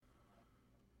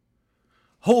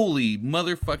Holy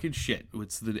motherfucking shit.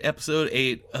 It's the episode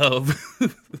 8 of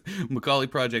Macaulay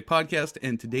Project Podcast,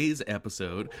 and today's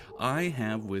episode, I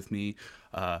have with me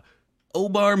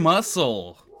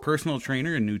OBARMuscle, personal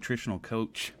trainer and nutritional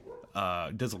coach.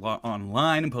 Does a lot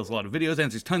online and posts a lot of videos,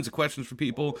 answers tons of questions for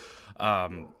people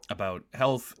about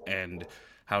health and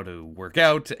how to work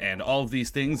out and all of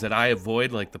these things that I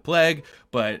avoid like the plague,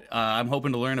 but I'm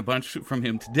hoping to learn a bunch from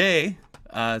him today.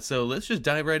 So let's just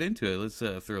dive right into it. Let's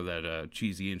throw that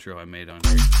cheesy intro I made on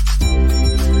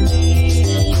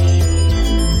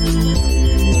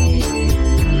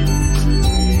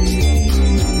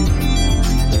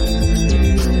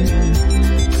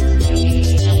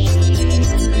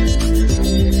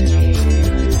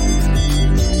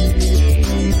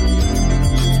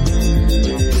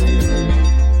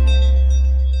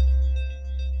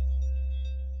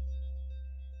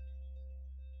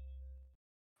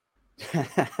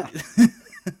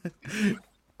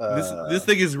This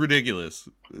thing is ridiculous.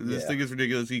 This thing is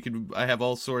ridiculous. I have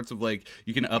all sorts of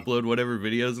you can upload whatever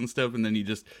videos and stuff, and then you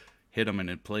just hit them and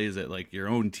it plays at like your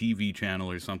own TV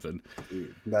channel or something.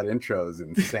 Dude, that intro is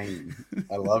insane.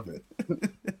 I love it.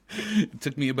 It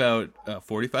took me about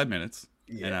 45 minutes,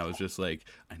 and I was just like,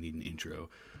 I need an intro.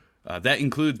 That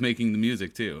includes making the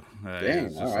music too. Dang,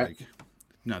 just all right.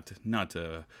 Not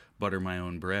to butter my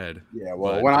own bread. Yeah,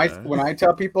 well, when I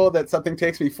tell people that something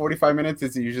takes me 45 minutes,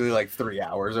 it's usually like 3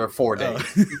 hours or 4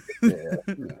 days. Yeah.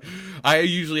 I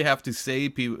usually have to say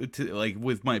people to, like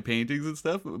with my paintings and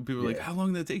stuff. People are like, "How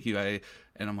long did that take you?" And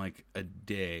I'm like, "A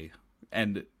day,"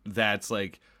 and that's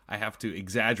like I have to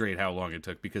exaggerate how long it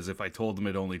took, because if I told them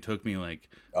it only took me like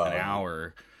an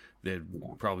hour, they'd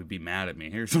probably be mad at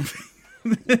me or something.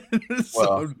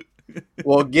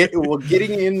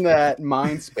 Getting in that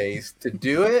mind space to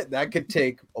do it, that could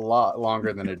take a lot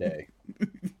longer than a day.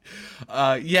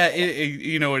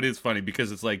 It is funny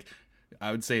because it's like,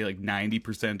 I would say like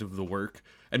 90% of the work,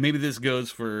 and maybe this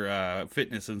goes for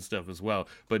fitness and stuff as well,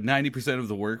 but 90% of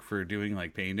the work for doing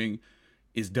like painting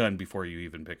is done before you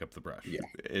even pick up the brush. Yeah.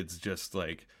 It's just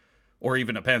like, or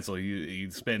even a pencil, you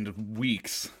spend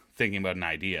weeks thinking about an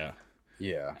idea.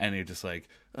 Yeah. And you're just like,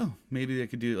 oh, maybe I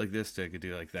could do it like this, I could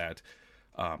do it like that.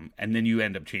 And then you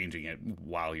end up changing it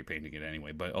while you're painting it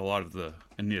anyway. But a lot of the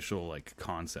initial like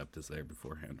concept is there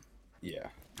beforehand. Yeah.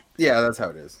 Yeah, that's how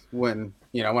it is. When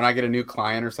I get a new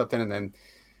client or something, and then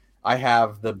I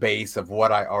have the base of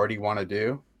what I already want to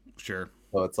do. Sure.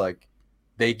 So it's like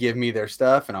they give me their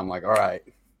stuff and I'm like, all right,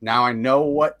 now I know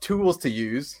what tools to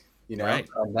use. Right.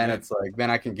 And then it's like, then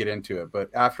I can get into it. But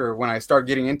when I start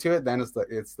getting into it, then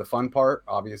it's the fun part,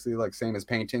 obviously, like same as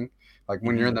painting. Like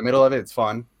when you're in the middle of it, it's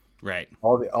fun. Right.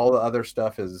 All the other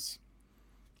stuff is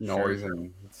noise,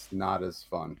 and it's not as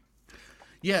fun.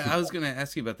 Yeah, I was going to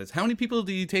ask you about this. How many people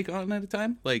do you take on at a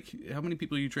time? Like, how many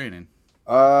people are you training?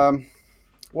 Well,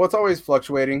 it's always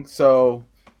fluctuating. So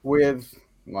with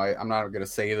I'm not going to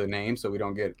say the name so we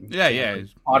don't get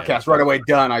podcast right away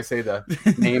done. I say the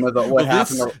name of what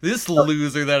happened. This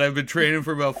loser that I've been training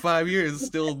for about 5 years is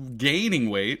still gaining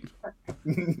weight.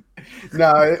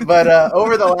 No, but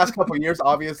over the last couple of years,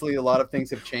 obviously a lot of things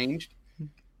have changed.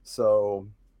 So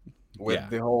with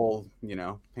the whole,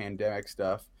 pandemic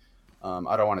stuff,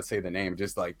 I don't want to say the name,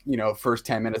 just like, first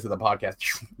 10 minutes of the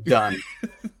podcast, done.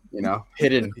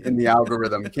 Hidden in the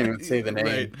algorithm. Can't even say the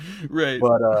name. Right.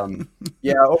 But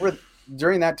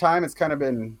during that time, it's kind of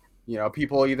been,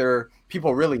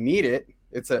 people really need it.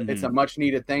 It's a much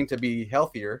needed thing to be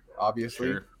healthier,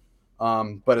 obviously. Sure.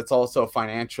 But it's also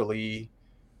financially,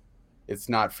 it's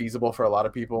not feasible for a lot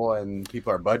of people, and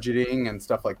people are budgeting and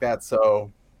stuff like that. So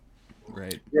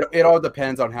right. It all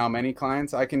depends on how many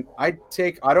clients I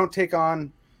don't take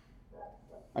on.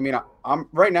 I mean, I'm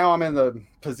in the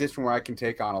position where I can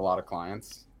take on a lot of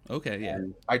clients. Okay, yeah.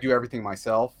 And I do everything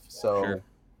myself, so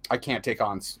I can't take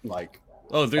on like.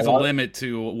 Oh, there's a limit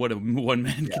to what one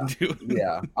man can do.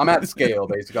 Yeah, I'm at scale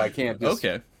basically. I can't just.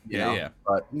 Okay. Yeah.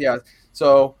 But yeah,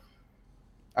 so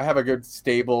I have a good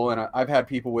stable, and I've had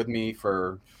people with me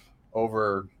for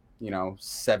over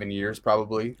 7 years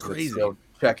probably. Crazy. Still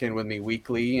check in with me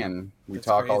weekly, and we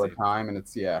talk all the time, and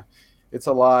it's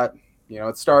a lot.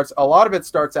 A lot of it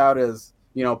starts out as,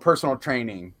 personal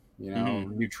training,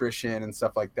 nutrition and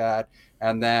stuff like that.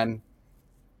 And then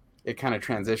it kind of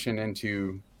transitioned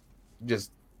into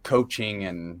just coaching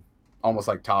and almost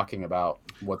like talking about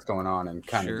what's going on and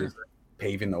kind of just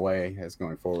paving the way as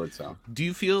going forward. So do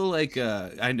you feel like,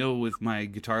 I know with my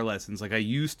guitar lessons, like I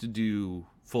used to do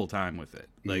full time with it.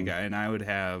 Like, and I would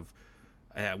have,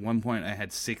 at one point I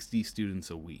had 60 students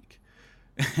a week.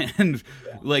 And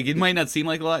it might not seem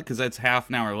like a lot because that's half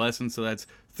an hour lesson, so that's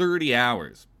 30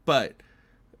 hours. But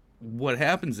what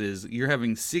happens is you're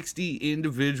having 60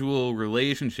 individual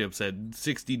relationships at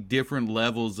 60 different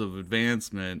levels of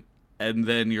advancement, and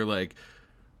then you're like,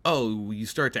 oh, you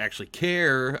start to actually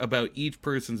care about each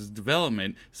person's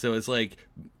development. So it's like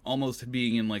almost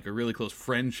being in like a really close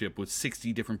friendship with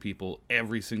 60 different people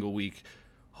every single week,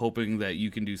 hoping that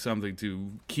you can do something to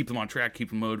keep them on track, keep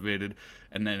them motivated.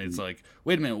 And then it's like,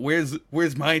 wait a minute,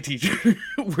 where's my teacher?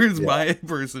 Where's my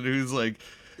person who's like,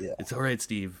 it's all right,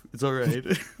 Steve. It's all right.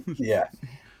 Yeah.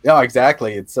 No,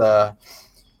 exactly.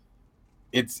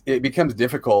 It becomes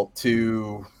difficult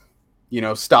to,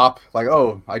 stop like,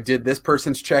 oh, I did this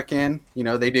person's check-in,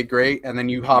 they did great. And then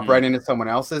you hop right into someone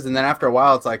else's. And then after a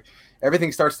while, it's like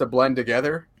everything starts to blend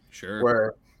together.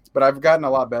 Sure. But I've gotten a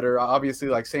lot better. Obviously,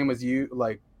 like same as you,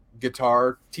 like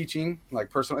guitar teaching, like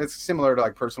it's similar to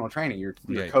like personal training. You're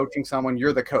coaching someone,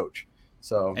 you're the coach.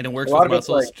 So and it works with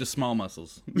muscles, like, just small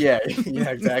muscles. Yeah,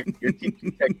 exactly. You're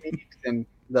teaching techniques and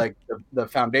like the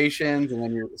foundations, and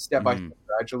then you're step by step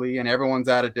gradually. And everyone's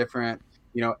at a different,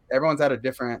 current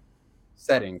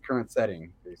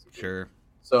setting, basically. Sure.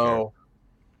 So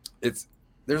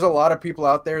there's a lot of people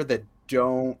out there that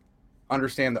don't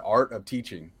understand the art of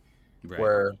teaching,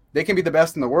 where they can be the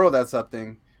best in the world at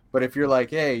something, but if you're like,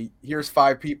 hey, here's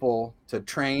 5 people to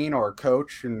train or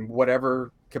coach in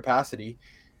whatever capacity,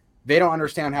 they don't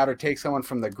understand how to take someone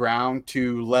from the ground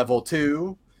to level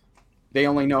 2. They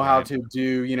only know how to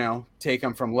do, take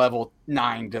them from level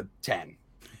 9 to 10.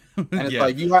 And it's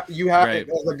like you have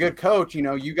as a good coach,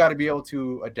 you got to be able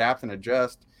to adapt and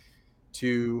adjust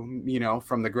to,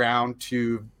 from the ground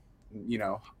to,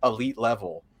 elite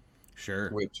level.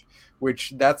 Sure.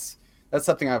 Which that's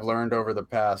something I've learned over the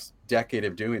past decade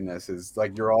of doing this, is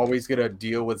like you're always going to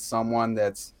deal with someone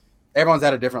everyone's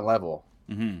at a different level,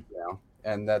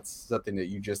 and that's something that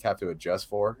you just have to adjust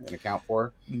for and account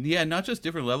for. Yeah, not just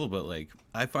different level, but like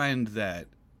I find that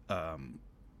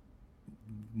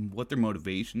what their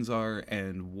motivations are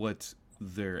and what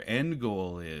their end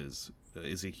goal is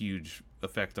a huge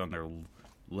effect on their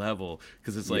level,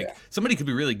 because it's like somebody could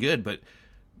be really good, but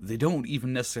they don't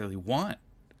even necessarily want,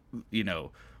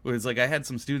 whereas like I had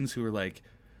some students who were like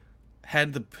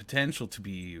had the potential to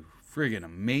be friggin'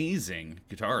 amazing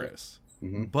guitarists.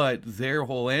 But their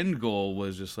whole end goal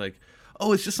was just like,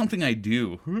 oh, it's just something I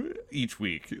do each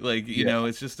week. Like,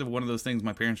 it's just one of those things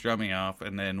my parents drop me off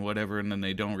and then whatever, and then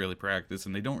they don't really practice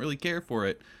and they don't really care for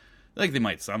it. Like, they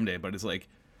might someday, but it's like,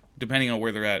 depending on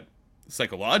where they're at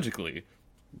psychologically,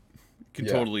 can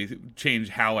totally change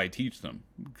how I teach them.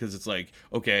 Because it's like,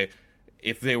 okay,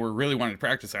 if they were really wanting to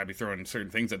practice, I'd be throwing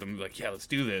certain things at them, like, yeah, let's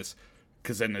do this,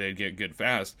 because then they'd get good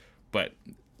fast. But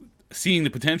seeing the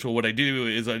potential, what I do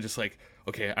is I just like,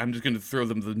 okay, I'm just going to throw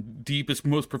them the deepest,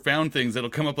 most profound things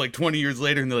that'll come up like 20 years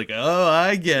later, and they're like, oh,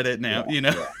 I get it now,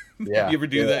 Yeah. You ever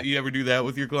do that? You ever do that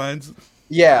with your clients?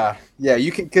 Yeah,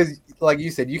 you can, because like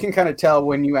you said, you can kind of tell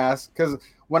when you ask, because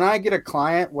when I get a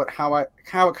client, how it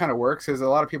kind of works is a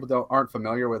lot of people aren't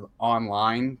familiar with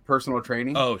online personal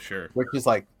training. Oh, sure. Which is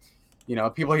like,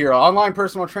 people hear online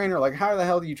personal trainer, like, how the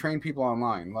hell do you train people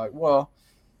online? Like, well,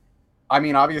 I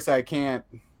mean, obviously I can't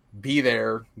be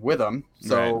there with them,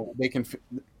 so they can,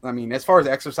 as far as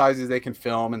exercises, they can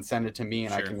film and send it to me,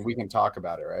 and we can talk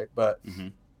about it, right? But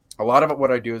a lot of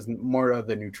what I do is more of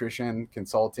the nutrition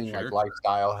consulting, like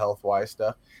lifestyle, health-wise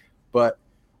stuff. But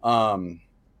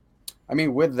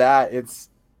with that,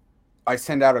 I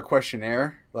send out a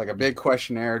questionnaire, like a big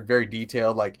questionnaire, very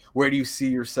detailed, like, where do you see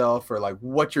yourself, or like,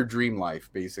 what's your dream life,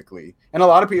 basically. And a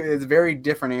lot of people, it's very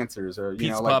different answers, or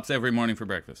pizza pops every morning for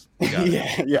breakfast.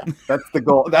 Yeah, that's the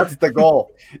goal. That's the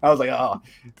goal. I was like, oh,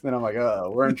 then I'm like, oh,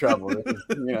 we're in trouble.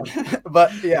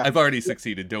 But yeah, I've already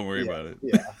succeeded. Don't worry about it.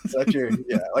 Yeah, that's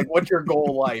like, what's your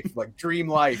goal life, like dream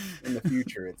life in the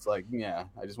future? It's like, I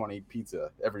just want to eat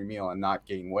pizza every meal and not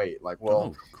gain weight. Like,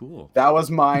 well, cool. That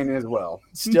was mine as well.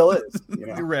 Still is.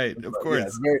 Right, of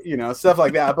course. Very, stuff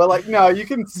like that. But like, no, you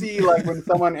can see like when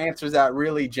someone answers that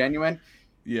really genuine,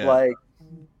 like,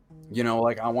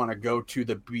 like, I want to go to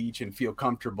the beach and feel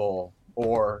comfortable,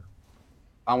 or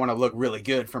I want to look really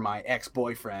good for my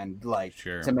ex-boyfriend, like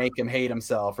to make him hate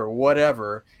himself or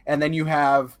whatever. And then you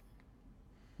have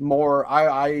more,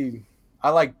 I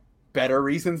like better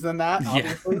reasons than that,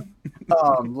 obviously.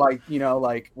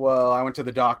 Like, well, I went to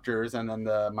the doctors and then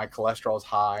my cholesterol's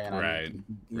high, and I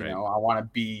want to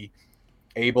be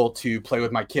able to play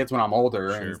with my kids when I'm older,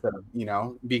 instead of,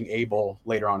 being able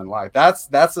later on in life. That's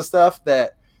the stuff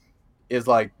that is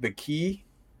like the key.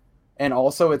 And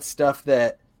also it's stuff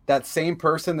that same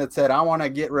person that said, I want to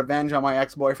get revenge on my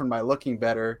ex-boyfriend by looking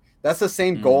better, that's the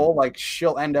same goal, like,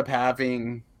 she'll end up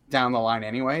having down the line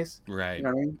anyways. Right. You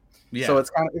know what I mean? Yeah. So it's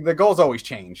kind of, the goals always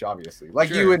change, obviously. Like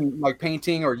Sure. you in like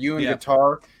painting or you in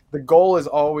guitar, the goal is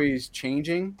always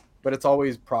changing, but it's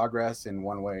always progress in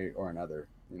one way or another,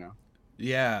 you know?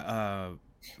 Yeah.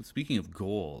 Speaking of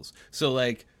goals, so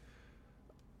like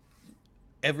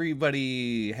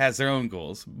everybody has their own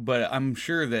goals, but I'm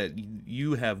sure that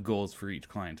you have goals for each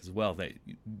client as well that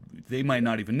they might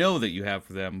not even know that you have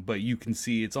for them, but you can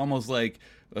see. It's almost like,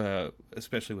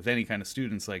 especially with any kind of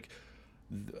students, like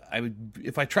I would,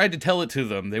 if I tried to tell it to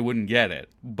them, they wouldn't get it,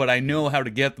 but I know how to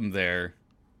get them there.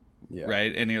 Yeah.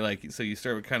 Right. And you're like, so you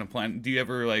start with kind of plan. Do you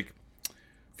ever like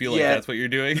feel like that's what you're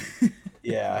doing?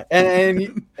 Yeah.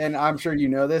 And I'm sure you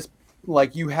know this,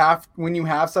 like you have, when you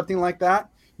have something like that,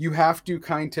 you have to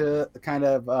kind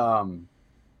of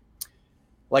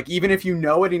like, even if you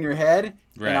know it in your head,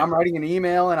 Right. And I'm writing an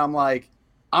email and I'm like,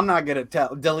 I'm not going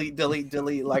to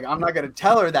delete. Like, I'm not going to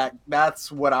tell her that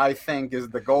that's what I think is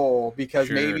the goal, because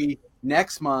maybe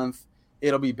next month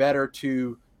it'll be better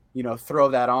to, you know, throw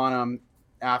that on them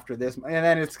after this. And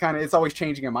then it's always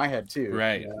changing in my head too.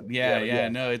 Right. You know? Yeah.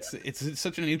 No, it's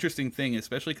such an interesting thing,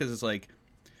 especially because it's like,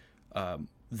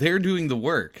 they're doing the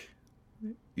work.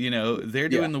 You know, they're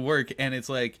doing the work, and it's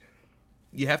like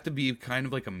you have to be kind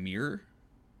of like a mirror.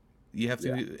 You have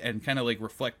to and kind of like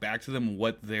reflect back to them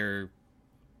what they're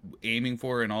aiming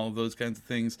for and all of those kinds of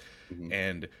things,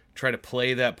 and try to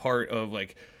play that part of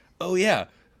like, oh yeah,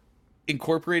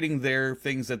 incorporating their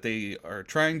things that they are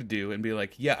trying to do and be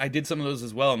like, yeah, I did some of those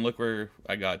as well, and look where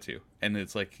I got to. And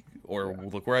it's like, or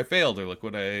look where I failed, or look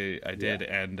what I did.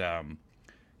 And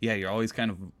you're always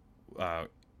kind of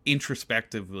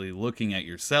introspectively looking at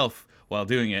yourself while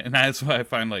doing it. And that's why I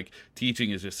find like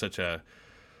teaching is just such a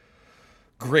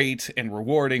great and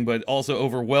rewarding but also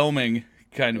overwhelming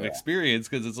kind of experience,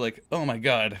 because it's like, oh my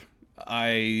god,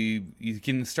 you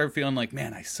can start feeling like,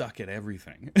 man, I suck at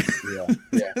everything.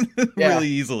 Really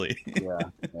easily.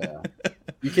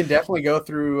 You can definitely go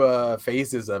through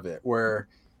phases of it where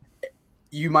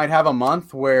you might have a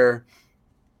month where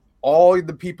all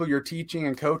the people you're teaching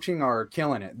and coaching are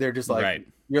killing it. They're just like,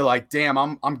 you're like, damn,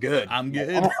 I'm good. I'm good.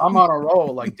 I'm on a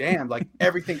roll. Like, damn, like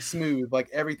everything's smooth, like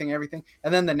everything.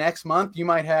 And then the next month you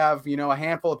might have, you know, a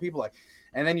handful of people like,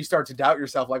 and then you start to doubt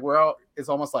yourself. Like, it's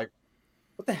almost like,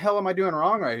 what the hell am I doing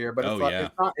wrong right here? But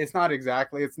it's not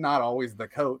exactly, it's not always the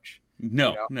coach.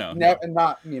 No. And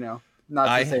not, you know,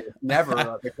 not to say it's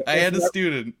never. I had a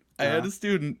student.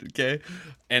 Okay.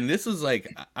 And this was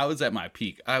like, I was at my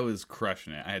peak. I was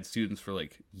crushing it. I had students for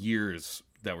like years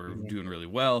that were doing really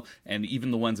well, and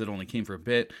even the ones that only came for a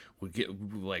bit would get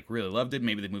like really loved it.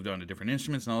 Maybe they moved on to different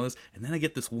instruments and all this. And then I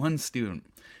get this one student,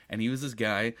 and he was this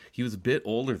guy. He was a bit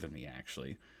older than me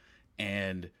actually,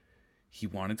 and he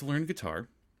wanted to learn guitar.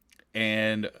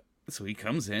 And so he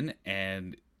comes in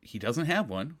and he doesn't have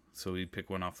one, so we pick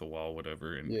one off the wall,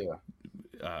 whatever, and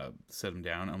set him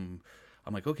down.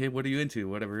 I'm like, okay, what are you into,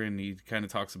 whatever, and he kind of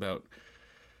talks about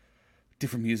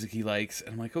different music he likes,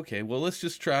 and I'm like, okay, well, let's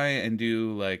just try and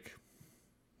do like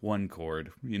one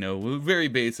chord, you know, very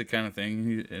basic kind of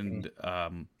thing. And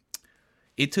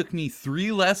it took me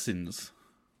 3 lessons,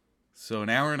 so an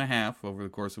hour and a half over the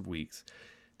course of weeks,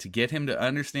 to get him to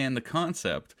understand the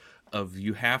concept of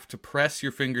you have to press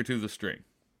your finger to the string.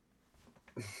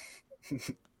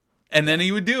 And then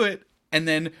he would do it, and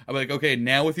then I'm like, okay,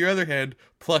 now with your other hand,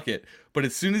 pluck it. But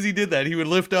as soon as he did that, he would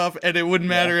lift off, and it wouldn't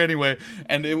matter anyway.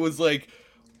 And it was like,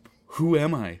 who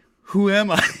am I? Who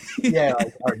am I?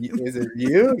 Like, is it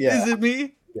you? Yeah. Is it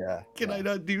me? Yeah. Can I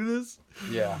not do this?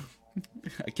 Yeah.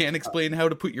 I can't explain how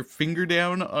to put your finger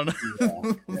down on.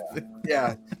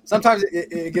 Yeah. Sometimes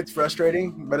it gets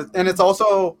frustrating, but it's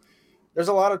also, there's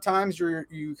a lot of times where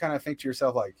you kind of think to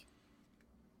yourself like,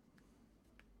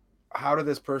 how did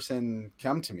this person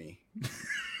come to me?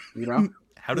 You know,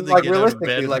 how did they like get out of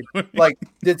bed?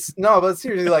 But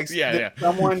seriously, like,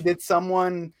 did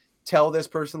someone tell this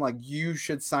person like you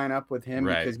should sign up with him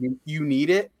because you need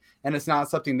it, and it's not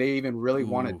something they even really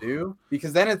want to do?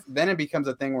 Because then it becomes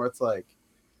a thing where it's like,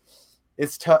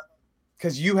 it's tough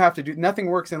because you have to do, nothing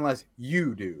works unless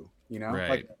you do, you know.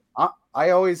 Like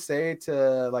I always say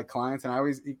to like clients, and I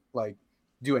always like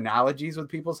do analogies with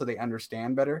people so they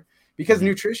understand better, because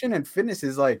nutrition and fitness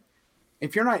is like,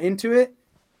 if you're not into it,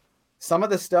 some of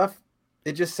the stuff,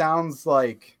 it just sounds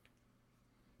like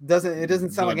it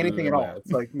doesn't sound like anything at all.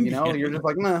 It's like, you know, you're just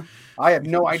like, nah, I have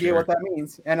no idea what that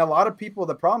means. And a lot of people,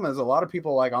 the problem is a lot of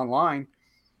people like online,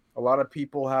 a lot of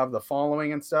people have the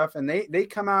following and stuff, and they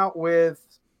come out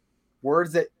with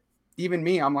words that even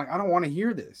me, I'm like, I don't want to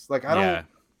hear this. Like, I don't,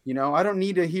 you know, I don't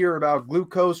need to hear about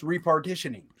glucose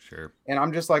repartitioning. Sure. And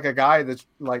I'm just like a guy that's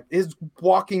like, is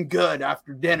walking good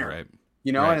after dinner. Right.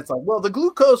 You know, Right. and it's like, well, the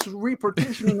glucose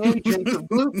repartitioning agent of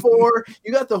GLUT4,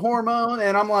 you got the hormone.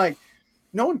 And I'm like,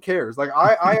 no one cares. Like,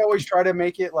 I always try to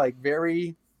make it like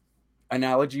very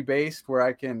analogy based where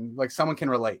I can, like, someone can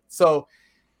relate. So,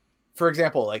 for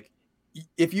example, like,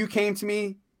 if you came to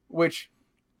me, which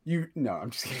no,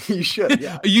 I'm just kidding. You should.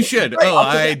 Yeah. You should. Right,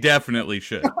 I definitely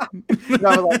should.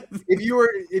 No, like,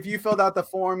 if you filled out the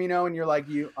form, you know, and you're like,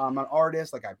 I'm an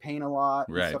artist, like I paint a lot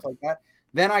and Right. stuff like that,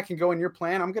 then I can go in your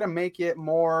plan. I'm going to make it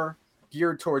more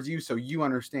geared towards you so you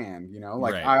understand, you know,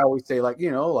 like, Right. I always say, like,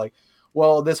 you know, like,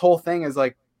 well, this whole thing is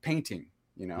like painting,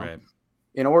 you know. Right.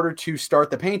 In order to start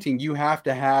the painting, you have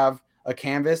to have a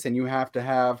canvas and you have to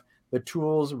have the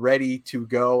tools ready to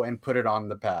go and put it on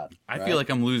the pad. I feel like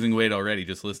I'm losing weight already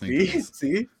just listening to this.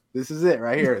 See, this is it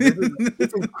right here.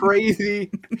 This is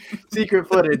crazy secret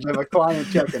footage of a client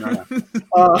checking on.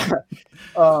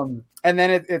 And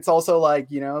then it's also like,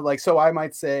 you know, like, so I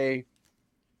might say,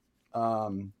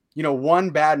 you know, one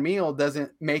bad meal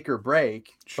doesn't make or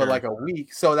break for like a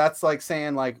week. So that's like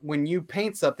saying, like, when you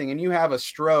paint something and you have a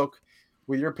stroke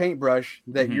with your paintbrush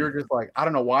that you're just like, I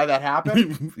don't know why that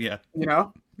happened. Yeah. You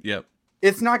know? Yep.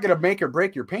 It's not going to make or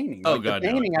break your painting. Oh, like, God, the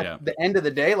painting at the end of the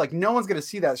day, like, no one's going to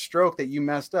see that stroke that you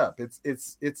messed up.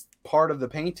 It's part of the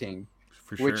painting,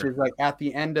 which is like at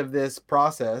the end of this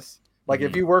process. Like,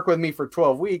 if you work with me for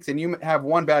 12 weeks and you have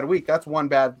one bad week, that's one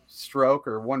bad stroke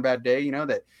or one bad day, you know,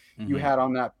 that you had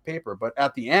on that paper. But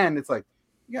at the end, it's like,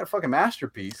 you got a fucking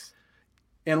masterpiece.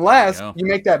 Unless you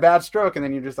make that bad stroke and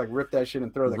then you just like rip that shit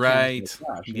and throw the right. In the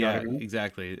trash, you yeah, know what I mean?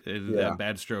 Exactly. That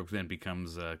bad stroke then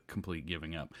becomes complete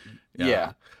giving up.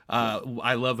 Yeah.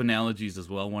 I love analogies as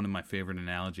well. One of my favorite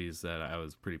analogies that I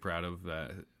was pretty proud of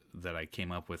that I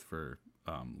came up with for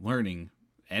learning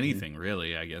anything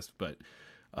really, I guess, but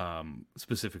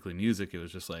specifically music, it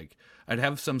was just like I'd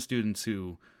have some students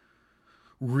who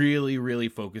really, really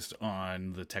focused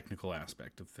on the technical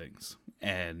aspect of things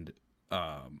and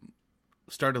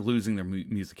started losing their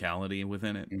musicality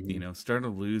within it, you know, started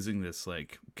losing this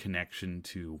like connection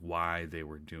to why they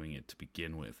were doing it to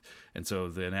begin with. And so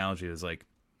the analogy is like,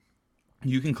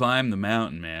 you can climb the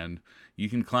mountain, man. You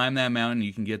can climb that mountain.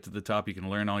 You can get to the top. You can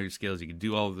learn all your skills. You can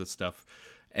do all of this stuff.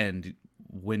 And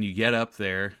when you get up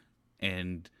there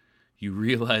and you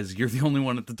realize you're the only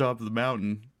one at the top of the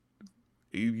mountain,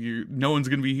 no one's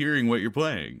going to be hearing what you're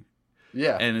playing.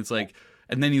 Yeah. And it's like,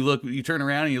 and then you turn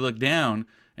around and you look down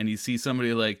and you see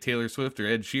somebody like Taylor Swift or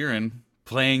Ed Sheeran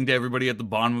playing to everybody at the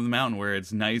bottom of the mountain where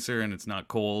it's nicer and it's not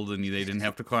cold and they didn't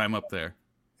have to climb up there.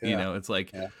 Yeah. You know, it's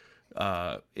like,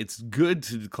 it's good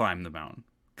to climb the mountain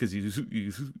because you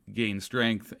gain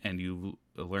strength and you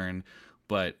learn,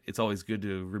 but it's always good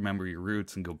to remember your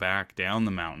roots and go back down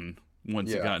the mountain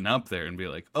once you've gotten up there and be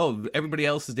like, oh, everybody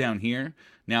else is down here.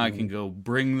 Now I can go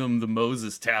bring them the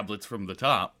Moses tablets from the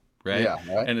top. Right. Yeah.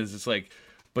 Right. And it's just like,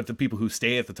 but the people who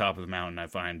stay at the top of the mountain, I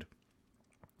find,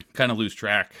 kind of lose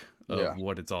track of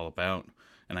what it's all about.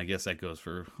 And I guess that goes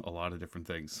for a lot of different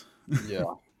things.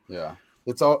 Yeah.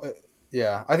 It's all,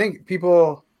 I think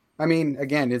people, I mean,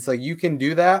 again, it's like you can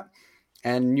do that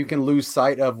and you can lose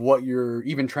sight of what you're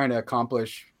even trying to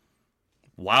accomplish.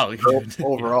 Wow.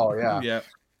 Overall. Yeah.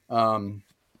 And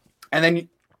then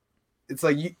it's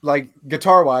like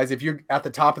guitar wise, if you're at the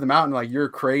top of the mountain, like you're a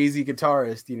crazy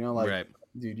guitarist, you know, like,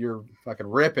 dude, you're fucking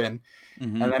ripping.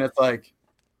 And then it's like,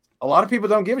 a lot of people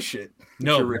don't give a shit.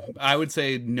 No, I would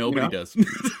say nobody does.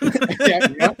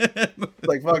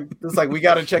 Like, fuck, it's like, we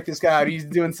got to check this guy out. He's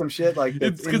doing some shit like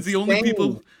that. It's because the only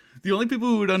people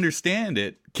who would understand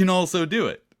it can also do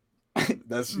it.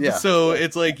 So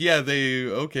it's like,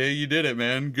 you did it,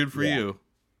 man. Good for you.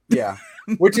 Yeah.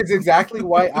 Which is exactly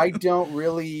why I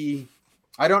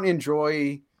don't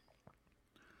enjoy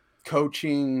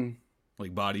coaching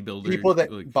like bodybuilders, people that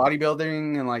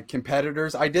bodybuilding and like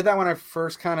competitors. I did that when I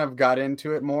first kind of got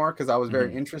into it more because I was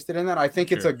very interested in that. I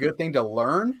think it's a good thing to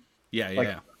learn.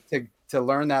 To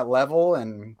learn that level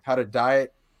and how to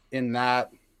diet in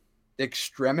that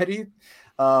extremity.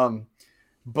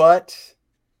 But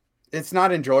it's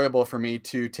not enjoyable for me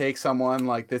to take someone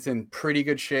like that's in pretty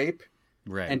good shape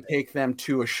and take them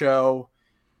to a show,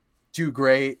 do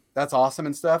great. That's awesome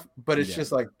and stuff. But it's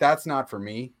just like, that's not for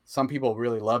me. Some people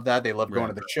really love that. They love going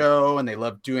to the show and they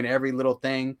love doing every little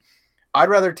thing. I'd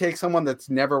rather take someone that's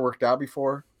never worked out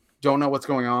before, don't know what's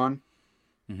going on.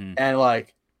 And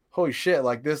like, holy shit,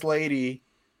 like this lady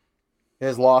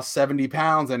has lost 70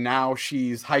 pounds and now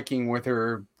she's hiking with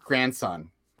her grandson.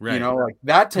 You know, like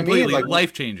that to me is like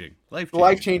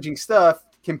life-changing stuff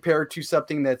compared to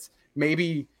something that's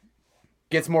maybe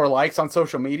gets more likes on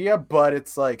social media, but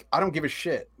it's like, I don't give a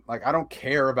shit. Like, I don't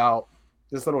care about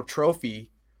this little trophy.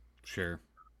 Sure.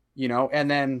 You know,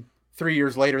 and then 3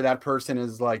 years later, that person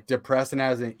is like depressed and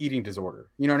has an eating disorder.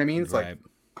 You know what I mean? It's like,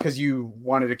 because you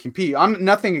wanted to compete. I'm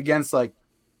nothing against like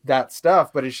that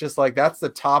stuff, but it's just like, that's the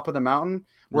top of the mountain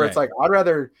where it's like, I'd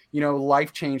rather,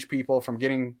 life change people from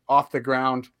getting off the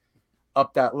ground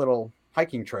up that little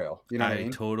hiking trail. You know what I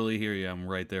mean? Totally hear you. I'm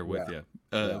right there with you.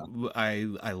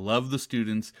 I love the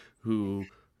students who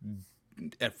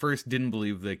at first didn't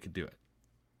believe they could do it.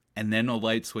 And then a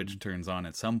light switch turns on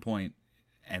at some point,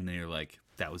 and they're like,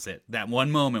 that was it. That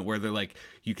one moment where they're like,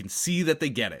 you can see that they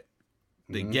get it.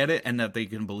 They get it, and that they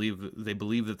believe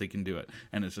that they can do it.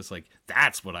 And it's just like,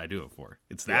 that's what I do it for.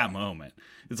 It's that moment.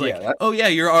 It's like, oh yeah,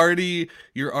 you're already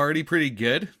pretty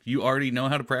good. You already know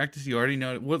how to practice. You already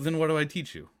know. Well, then what do I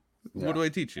teach you? What do I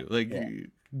teach you? Like,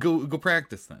 go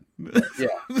practice then.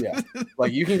 Yeah.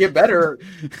 Like, you can get better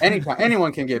anytime.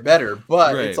 Anyone can get better,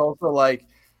 but it's also like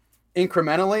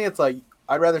incrementally. It's like,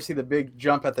 I'd rather see the big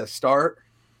jump at the start,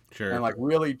 and like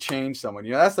really change someone.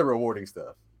 That's the rewarding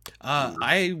stuff.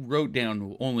 I wrote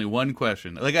down only one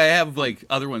question. Like, I have like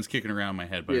other ones kicking around my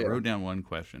head, but I wrote down one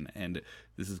question, and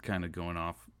this is kind of going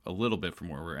off a little bit from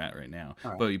where we're at right now.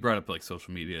 But you brought up like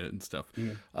social media and stuff.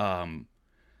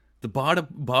 The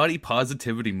body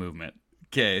positivity movement.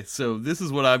 Okay, so this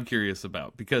is what I'm curious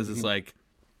about, because it's like,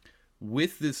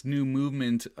 with this new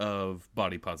movement of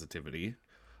body positivity,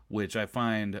 which I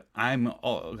find I'm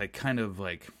all like kind of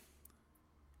like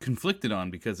conflicted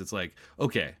on, because it's like,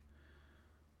 okay,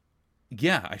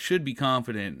 yeah, I should be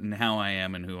confident in how I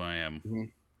am and who I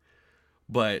am.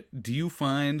 But do you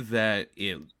find that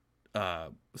it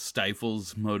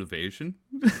stifles motivation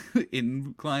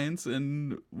in clients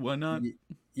and whatnot?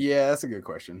 Yeah, that's a good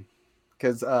question.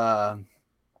 Because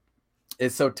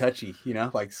it's so touchy,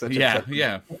 like such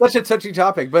a touchy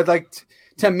topic. But like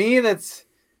to me, that's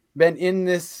been in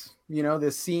this,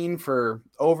 this scene for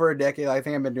over a decade. I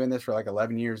think I've been doing this for like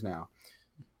 11 years now.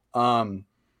 And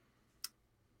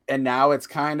now it's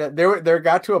kind of there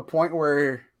got to a point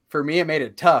where for me it made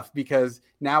it tough, because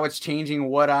now it's changing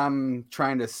what I'm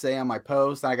trying to say on my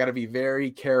post. I got to be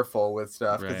very careful with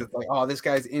stuff, because it's like, oh, this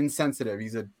guy's insensitive.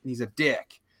 He's a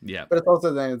dick. Yeah. But it's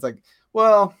also then it's like,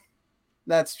 well,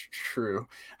 that's true.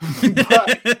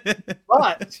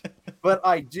 but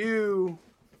I do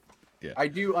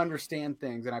understand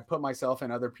things, and I put myself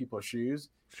in other people's shoes.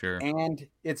 Sure. And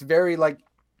it's very like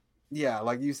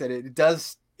you said,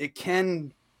 it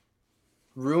can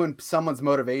ruin someone's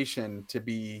motivation to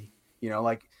be,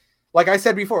 like I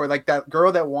said before, like that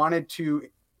girl that wanted to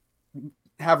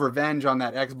have revenge on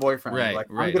that ex-boyfriend.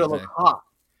 I'm gonna look hot.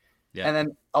 Yeah. And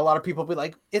then a lot of people be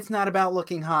like, it's not about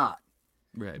looking hot.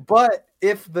 Right. But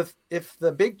if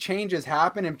the big changes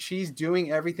happen, and she's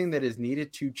doing everything that is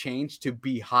needed to change to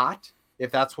be hot, if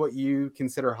that's what you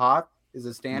consider hot is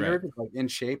a standard, like in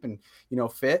shape and,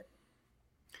 fit,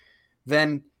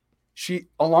 then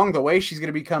along the way, she's going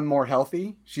to become more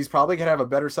healthy. She's probably going to have a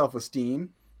better self-esteem.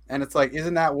 And it's like,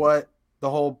 isn't that what the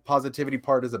whole positivity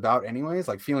part is about anyways?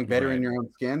 Like feeling better in your own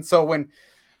skin. So when,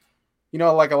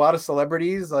 like a lot of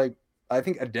celebrities, like I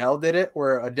think Adele did it,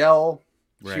 where Adele,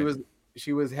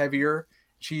 she was heavier.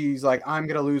 She's like, I'm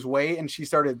going to lose weight. And she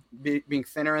started being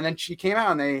thinner. And then she came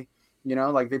out, and they,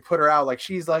 like they put her out, like,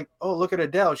 she's like, oh, look at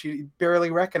Adele. She barely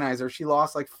recognized her. She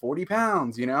lost like 40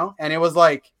 pounds, and it was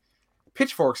like,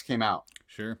 pitchforks came out.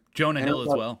 Sure. Jonah Hill as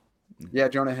well. Yeah,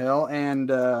 Jonah Hill. And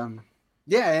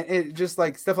it just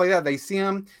like stuff like that. They see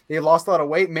them, they lost a lot of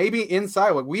weight, maybe inside.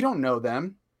 Like, we don't know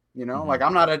them, like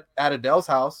I'm not at Adele's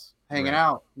house hanging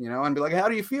out, and be like, how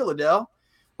do you feel, Adele?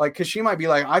 Like, because she might be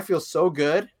like, I feel so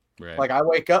good. Like, I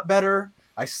wake up better,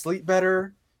 I sleep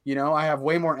better, I have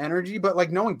way more energy. But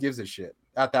like, no one gives a shit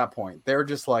at that point. They're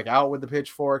just like out with the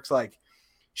pitchforks, like,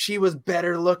 she was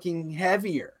better looking,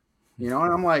 heavier, and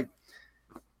I'm like,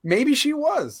 maybe she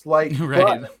was, like,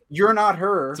 but you're not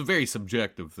her. It's a very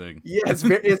subjective thing. Yeah,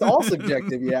 it's all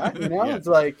subjective. Yeah, It's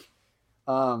like,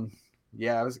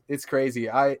 it's crazy.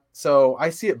 So I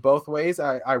see it both ways.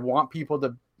 I want people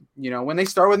to, when they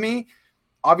start with me,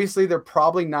 obviously they're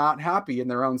probably not happy in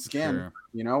their own skin,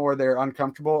 or they're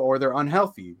uncomfortable, or they're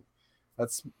unhealthy.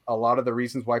 That's a lot of the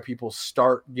reasons why people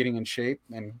start getting in shape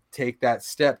and take that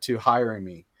step to hiring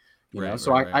me.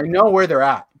 I know where they're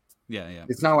at. Yeah.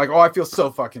 It's not like, oh, I feel so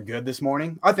fucking good this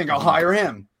morning, I think I'll hire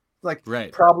him. Like,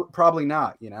 probably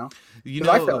not, because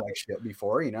I felt like shit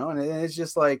before, and it's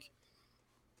just like,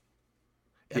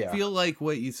 I feel like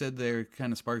what you said there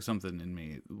kind of sparked something in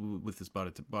me with this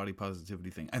body positivity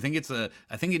thing. I think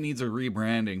it needs a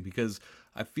rebranding, because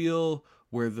I feel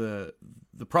where the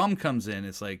problem comes in,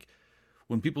 it's like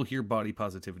when people hear body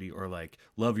positivity or like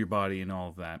love your body and all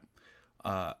of that,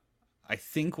 I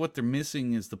think what they're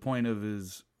missing is the point of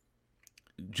is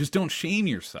just don't shame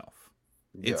yourself.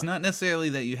 It's not necessarily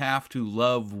that you have to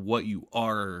love what you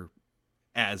are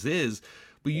as is,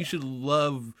 but you should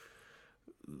love,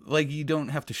 like, you don't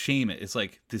have to shame it. It's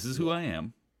like, this is who I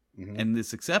am. And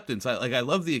this acceptance, I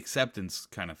love the acceptance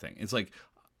kind of thing. It's like,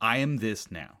 I am this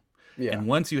now. And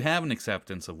once you have an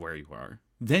acceptance of where you are,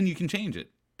 then you can change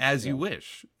it as you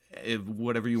wish,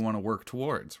 whatever you want to work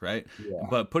towards, right?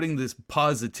 But putting this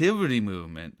positivity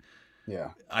movement,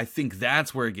 I think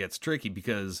that's where it gets tricky,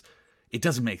 because it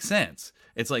doesn't make sense.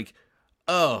 It's like,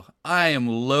 oh, I am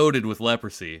loaded with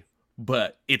leprosy,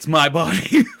 but it's my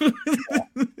body.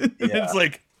 It's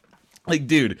like,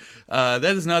 dude, that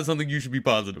is not something you should be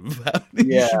positive about.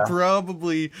 You should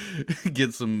probably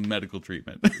get some medical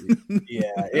treatment.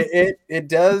 It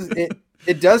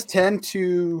does tend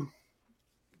to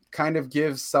kind of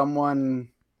give someone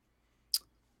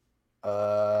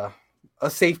a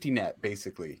safety net,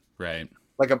 basically, right?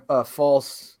 Like a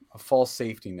false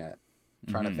safety net.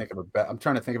 I'm trying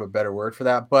to think of a better word for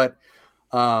that, but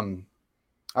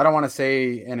I don't want to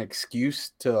say an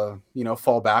excuse to,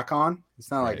 fall back on. It's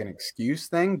not like an excuse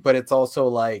thing, but it's also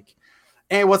like,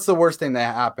 hey, what's the worst thing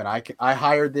that happened? I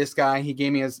hired this guy. He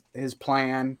gave me his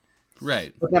plan.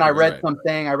 Right. But then I read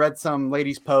I read some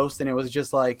lady's post, and it was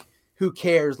just like, who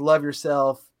cares? Love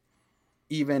yourself.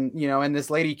 Even, and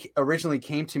this lady originally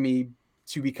came to me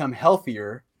to become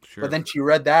healthier, but then she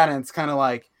read that, and it's kind of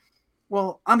like,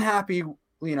 well, I'm happy,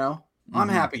 I'm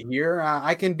happy here.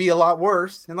 I can be a lot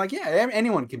worse. And like, yeah,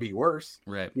 anyone can be worse,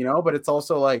 right? But it's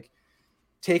also like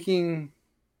having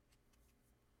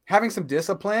some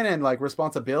discipline and like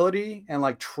responsibility and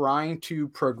like trying to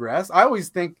progress. I always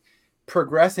think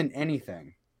progress in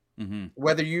anything,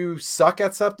 whether you suck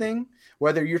at something,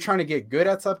 whether you're trying to get good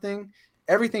at something,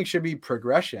 everything should be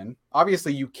progression.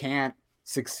 Obviously you can't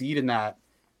succeed in that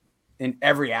in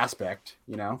every aspect,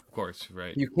 Of course,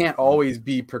 right. You can't always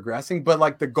be progressing, but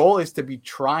like the goal is to be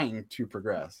trying to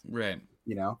progress. Right.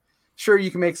 Sure,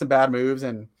 you can make some bad moves,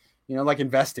 and like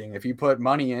investing. If you put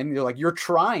money in, you're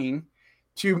trying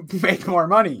to make more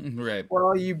money. Right.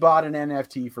 Well, you bought an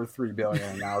NFT for $3 billion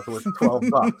and now it's worth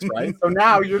 $12, right? So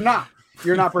now you're not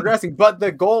progressing, but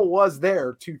the goal was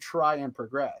there to try and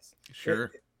progress.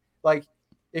 Sure. Like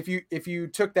if you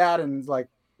took that and like,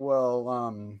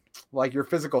 well, like your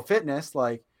physical fitness,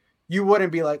 like you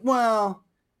wouldn't be like, well,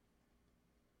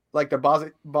 like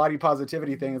the body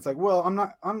positivity thing. It's like, well,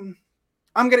 I'm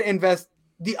going to invest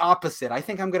the opposite. I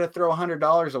think I'm going to throw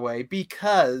 $100 away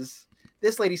because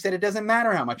this lady said it doesn't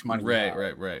matter how much money. Right.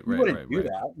 You wouldn't do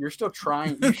that. You're still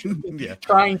trying. You should be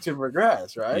trying to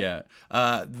progress, right? Yeah.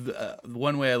 The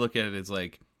one way I look at it is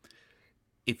like,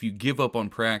 if you give up on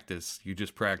practice, you're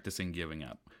just practicing giving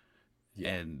up.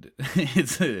 Yeah. And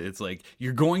it's like,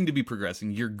 you're going to be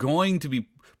progressing. You're going to be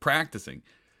practicing.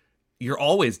 You're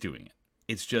always doing it.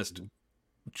 It's just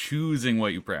choosing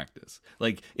what you practice.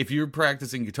 Like if you're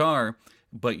practicing guitar,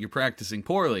 but you're practicing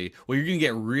poorly, well, you're going to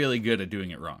get really good at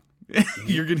doing it wrong.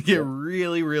 You're going to get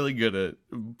really, really good at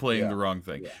playing the wrong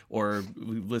thing or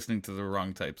listening to the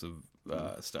wrong types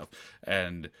of stuff.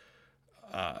 And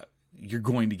you're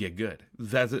going to get good.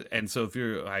 That's it. And so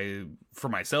for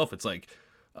myself, it's like,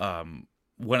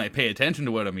 when I pay attention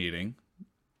to what I'm eating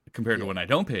compared to when I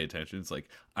don't pay attention, it's like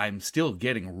I'm still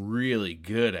getting really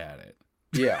good at it.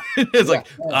 Yeah. It's like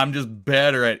I'm just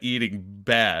better at eating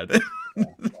bad.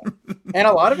 And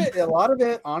a lot of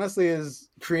it honestly is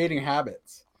creating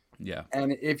habits. Yeah.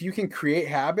 And if you can create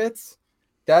habits,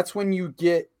 that's when you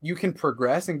can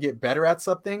progress and get better at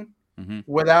something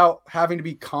without having to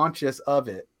be conscious of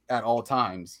it at all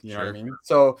times. You know what I mean?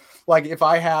 So like if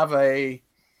I have a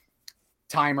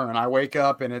timer and I wake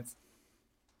up and it's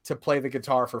to play the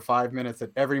guitar for 5 minutes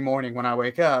every morning when I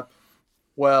wake up,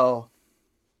 well,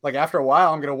 like after a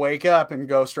while, I'm going to wake up and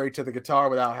go straight to the guitar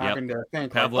without having to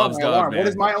think, like, Pavlov's dog, alarm. Man. What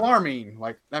does my alarm mean?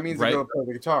 Like that means to go play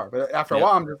the guitar. But after a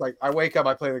while, I'm just like, I wake up,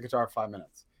 I play the guitar for 5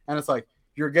 minutes. And it's like,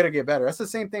 you're going to get better. That's the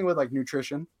same thing with like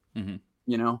nutrition.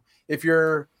 If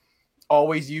you're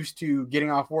always used to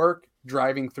getting off work,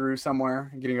 driving through somewhere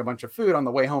and getting a bunch of food on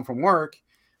the way home from work,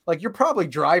 like you're probably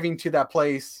driving to that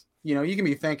place, you can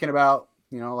be thinking about,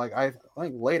 like I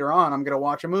think later on I'm going to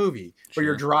watch a movie, but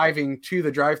you're driving to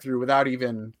the drive-through without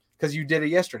even, because you did it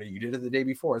yesterday, you did it the day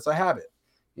before. It's a habit,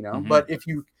 but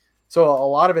so a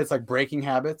lot of it's like breaking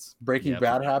habits, breaking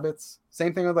bad habits.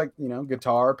 Same thing with like,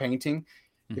 guitar, painting.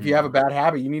 If you have a bad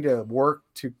habit, you need to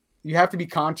you have to be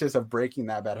conscious of breaking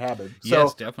that bad habit. So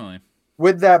yes, definitely.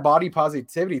 With that body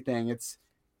positivity thing, it's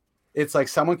like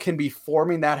someone can be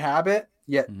forming that habit,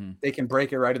 yet they can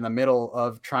break it right in the middle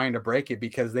of trying to break it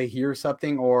because they hear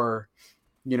something or,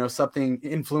 something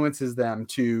influences them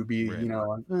to be,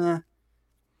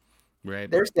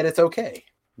 right. There's that it's okay,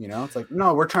 You know, it's like,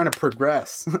 no, we're trying to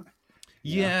progress.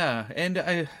 Yeah,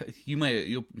 and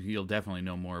you'll definitely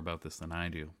know more about this than I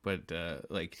do, but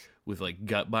like with like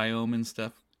gut biome and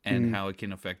stuff and how it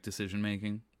can affect decision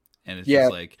making, and it's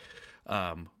just like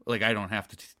I don't have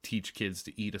to teach kids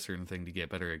to eat a certain thing to get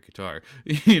better at guitar,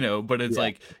 you know, but it's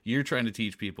like you're trying to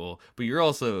teach people, but you're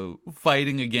also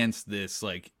fighting against this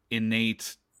like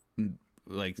innate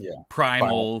like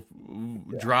primal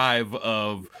drive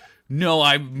of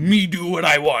me do what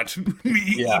I want. Me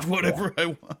eat whatever I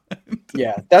want.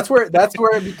 Yeah, that's where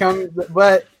it becomes.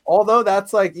 But although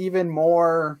that's like even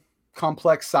more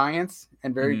complex science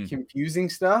and very confusing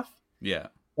stuff. Yeah,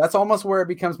 that's almost where it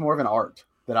becomes more of an art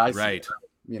that I see. Right.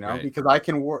 You know, because I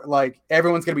can work like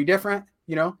everyone's gonna be different.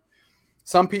 You know,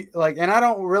 some people like, and I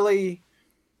don't really,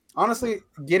 honestly,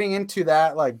 getting into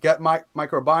that like gut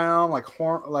microbiome, like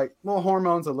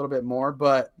hormones a little bit more,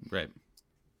 but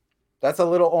that's a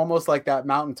little almost like that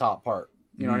mountaintop part.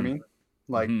 You know what I mean?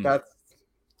 Like that's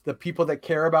the people that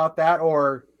care about that,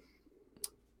 or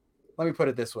let me put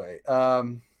it this way.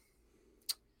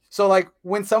 So like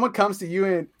when someone comes to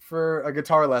you for a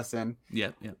guitar lesson,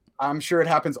 I'm sure it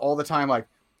happens all the time. Like,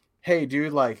 hey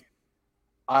dude, like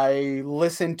I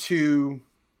listened to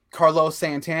Carlos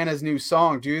Santana's new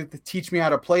song, dude, teach me how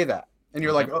to play that. And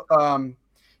you're like,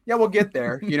 yeah, we'll get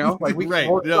there. You know, like you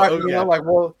know, like,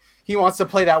 well, he wants to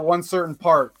play that one certain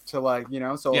part to like, you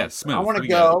know, so like, I want to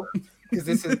go because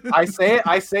this is, I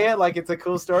say it like it's a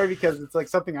cool story because it's like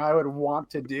something I would want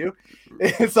to do.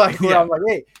 It's like, where I'm like,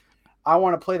 hey, I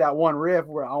want to play that one riff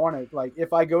where I want to, like,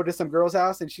 if I go to some girl's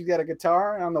house and she's got a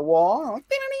guitar on the wall, I'm like,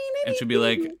 and she'll be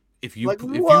like, if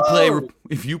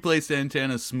you play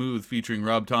Santana Smooth featuring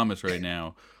Rob Thomas right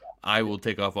now, I will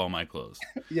take off all my clothes.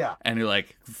 Yeah. And you're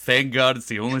like, thank God it's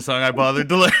the only song I bothered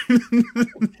to learn.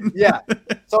 Yeah.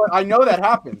 So I know that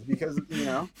happens because, you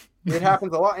know, it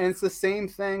happens a lot. And it's the same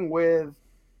thing with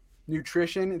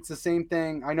nutrition. It's the same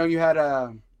thing. I know you had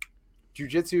a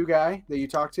jiu-jitsu guy that you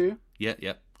talked to.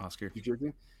 Yeah. Oscar.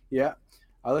 Jiu-jitsu. Yeah.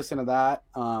 I listen to that.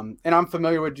 And I'm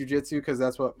familiar with jiu-jitsu because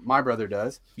that's what my brother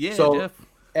does. Yeah. So, Jeff.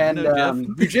 And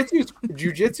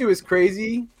jiu-jitsu is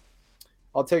crazy.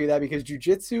 I'll tell you that because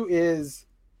jiu-jitsu is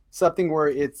something where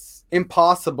it's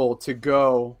impossible to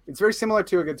go. It's very similar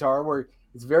to a guitar where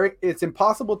it's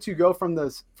impossible to go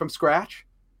from scratch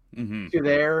to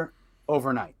there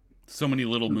overnight. So many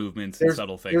little movements and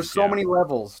subtle things. There's so many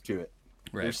levels to it.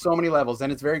 Right. There's so many levels,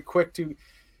 and it's very quick to.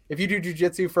 If you do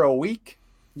jiu-jitsu for a week,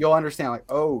 you'll understand like,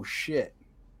 oh shit,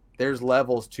 there's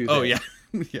levels to this. Oh yeah,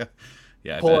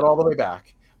 yeah. Pull it all the way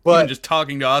back. But even just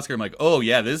talking to Oscar, I'm like, oh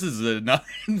yeah, this is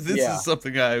is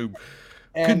something I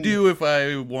could do if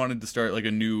I wanted to start like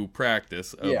a new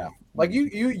practice. Like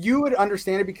you would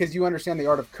understand it because you understand the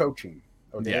art of coaching.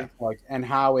 Okay, yeah. Like and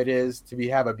how it is to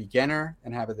have a beginner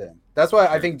and have it then. That's why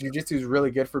I think jiu-jitsu is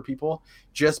really good for people,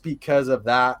 just because of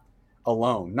that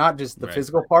alone. Not just the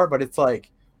physical part, but it's like,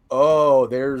 oh,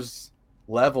 there's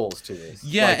levels to this.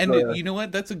 Yeah, like and you know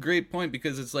what? That's a great point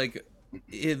because it's like.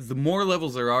 The more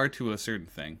levels there are to a certain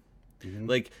thing,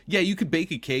 like you could bake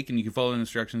a cake and you can follow the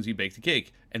instructions, you bake the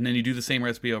cake and then you do the same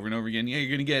recipe over and over again, you're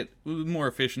gonna get more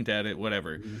efficient at it,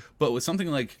 whatever. But with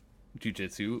something like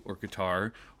jiu-jitsu or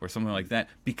guitar or something like that,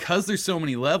 because there's so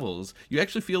many levels, you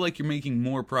actually feel like you're making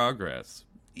more progress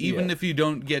even if you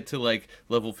don't get to like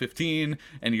level 15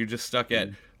 and you're just stuck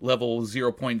at level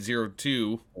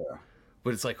 0.02.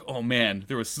 But it's like, oh man,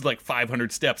 there was like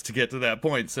 500 steps to get to that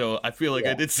point. So I feel like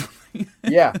I did something.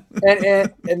 Yeah.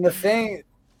 And the thing,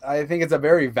 I think it's a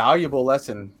very valuable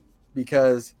lesson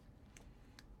because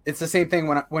it's the same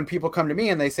thing when people come to me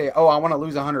and they say, oh, I want to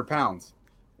lose 100 pounds.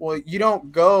 Well, you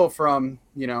don't go from,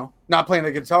 you know, not playing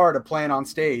the guitar to playing on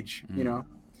stage, you know.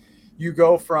 You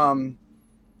go from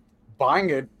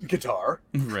buying a guitar,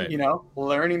 you know,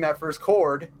 learning that first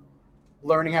chord,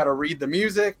 learning how to read the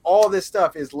music, all this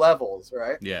stuff is levels,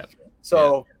 right? Yeah.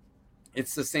 So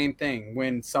it's the same thing.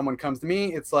 When someone comes to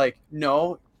me, it's like,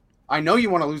 no, I know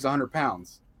you want to lose 100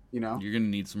 pounds, you know? You're going to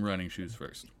need some running shoes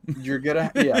first. You're going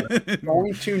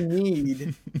to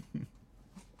need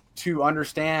to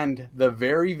understand the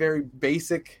very, very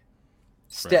basic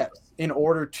steps in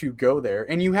order to go there.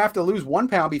 And you have to lose 1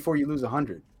 pound before you lose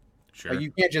 100. Sure. Like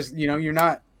you can't just, you know, you're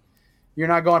not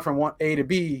going from A to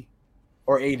B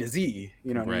or A to Z,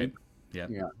 you know what I mean? Yeah.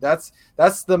 That's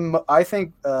I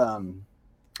think,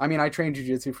 I mean, I trained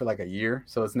jiu-jitsu for like a year,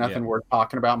 so it's nothing worth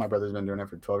talking about. My brother's been doing it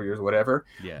for 12 years, whatever.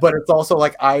 Yeah. But it's also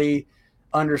like, I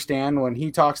understand when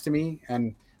he talks to me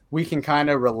and we can kind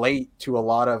of relate to a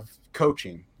lot of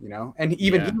coaching, you know, and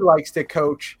even he likes to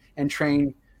coach and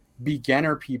train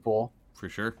beginner people for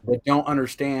sure that don't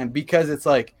understand because it's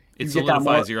like, it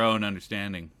solidifies your own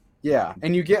understanding. Yeah,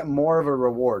 and you get more of a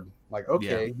reward. Like,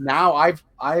 okay, Yeah. now I've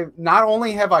not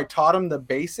only have I taught them the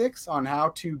basics on how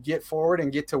to get forward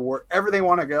and get to wherever they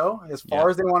want to go, as far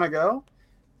as they want to go.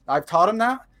 I've taught them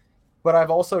that, but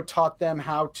I've also taught them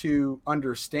how to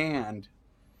understand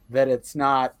that it's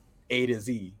not A to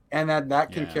Z, and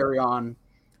that can carry on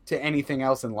to anything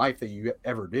else in life that you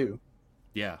ever do.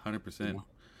 Yeah, 100%.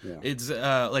 Yeah. It's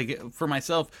like for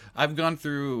myself, I've gone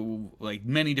through like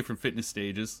many different fitness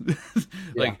stages.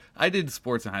 Like I did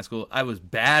sports in high school. I was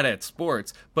bad at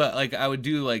sports, but like I would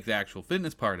do like the actual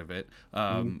fitness part of it.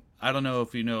 I don't know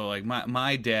if you know, like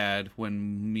my dad,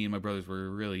 when me and my brothers were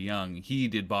really young, he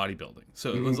did bodybuilding.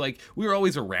 So it was like we were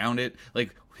always around it.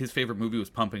 Like his favorite movie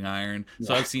was Pumping Iron.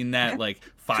 So I've seen that like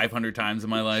 500 times in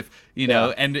my life, you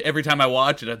know, and every time I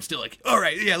watch it, I'm still like, all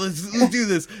right, yeah, let's do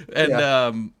this.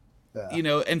 And, you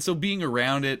know, and so being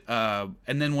around it,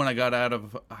 and then when I got out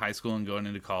of high school and going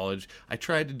into college, I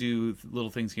tried to do little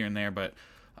things here and there, but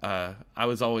I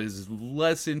was always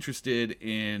less interested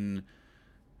in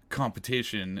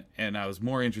competition, and I was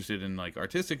more interested in like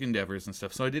artistic endeavors and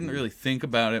stuff, so I didn't really think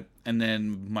about it. And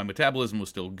then my metabolism was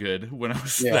still good when I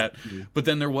was that, but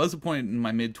then there was a point in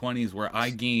my mid-20s where I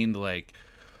gained like,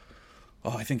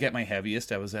 I think at my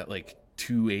heaviest I was at like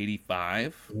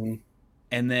 285,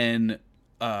 and then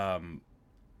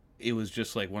it was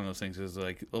just like one of those things. It was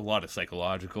like a lot of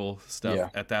psychological stuff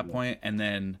at that point. And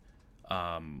then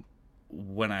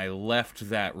when I left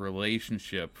that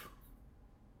relationship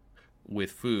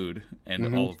with food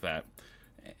and all of that,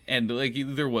 and like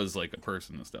there was like a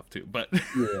person and stuff too, but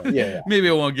maybe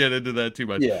I won't get into that too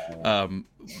much.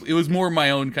 It was more my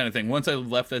own kind of thing. Once I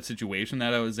left that situation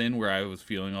that I was in where I was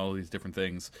feeling all these different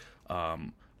things,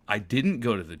 I didn't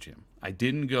go to the gym. I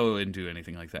didn't go and do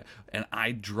anything like that. And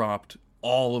I dropped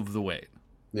all of the weight.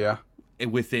 Yeah.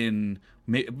 Within,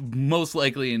 most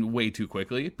likely, and way too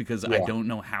quickly, because I don't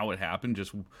know how it happened.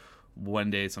 Just one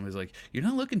day somebody's like, "You're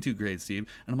not looking too great, Steve."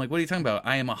 And I'm like, "What are you talking about?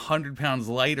 I am 100 pounds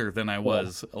lighter than I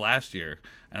was last year."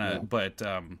 And but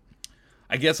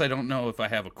I guess I don't know if I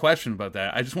have a question about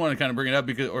that. I just want to kind of bring it up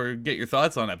or get your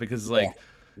thoughts on it, because like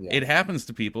it happens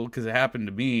to people, because it happened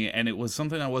to me, and it was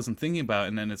something I wasn't thinking about.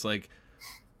 And then it's like,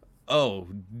 oh,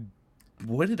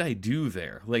 what did I do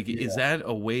there? Like, is that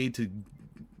a way to,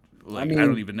 like, I mean, I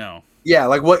don't even know. Yeah,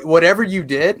 like whatever you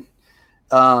did,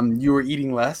 you were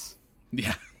eating less.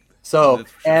 Yeah. So, sure.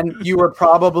 And you were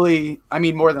probably, I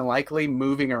mean, more than likely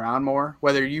moving around more,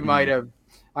 whether you might have,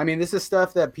 I mean, this is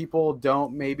stuff that people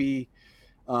don't maybe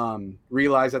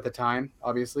realize at the time,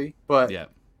 obviously, but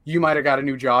you might have got a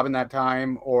new job in that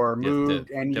time or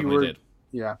moved and you were,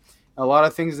 a lot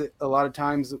of things, a lot of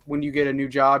times when you get a new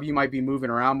job, you might be moving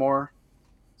around more.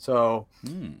 So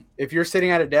if you're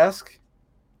sitting at a desk,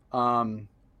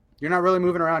 you're not really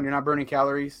moving around. You're not burning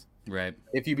calories. Right.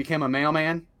 If you became a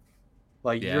mailman,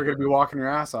 like you're going to be walking your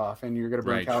ass off and you're going to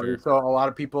burn calories. Sure. So a lot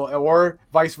of people, or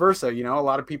vice versa, you know, a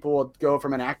lot of people will go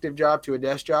from an active job to a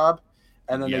desk job,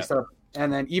 and then they start.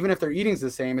 And then even if their eating's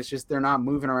the same, it's just they're not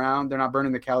moving around. They're not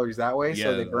burning the calories that way.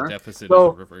 So they burn. The deficit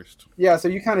is reversed. Yeah. So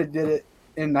you kind of did it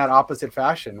in that opposite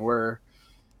fashion, where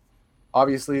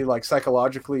obviously, like,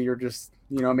 psychologically, you're just,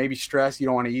 you know, maybe stressed. You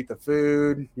don't want to eat the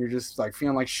food. You're just like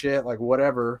feeling like shit, like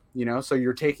whatever, you know, so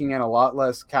you're taking in a lot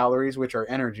less calories, which are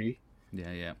energy.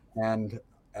 Yeah. And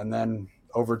then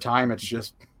over time, it's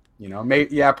just, you know,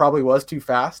 it probably was too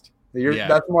fast.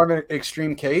 That's more of an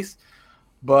extreme case.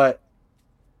 But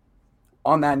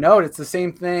on that note, it's the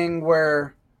same thing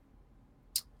where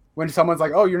when someone's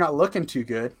like, "Oh, you're not looking too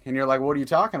good," and you're like, "What are you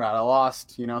talking about? I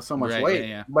lost, you know, so much weight."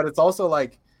 Yeah. But it's also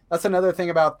like, that's another thing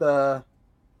about the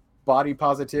body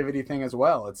positivity thing as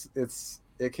well.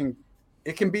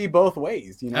 It can be both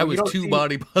ways, you know. I was too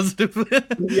body positive.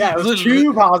 Yeah, it was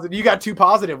too positive. You got too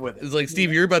positive with it. It's like,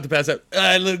 Steve, you're about to pass out.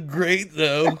 I look great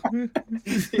though. I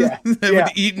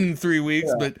haven't eaten in 3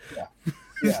 weeks, but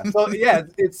So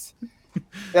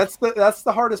that's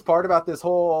the hardest part about this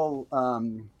whole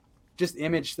just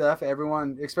image stuff.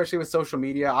 Everyone, especially with social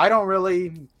media, I don't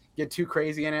really get too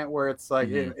crazy in it where it's like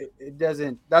it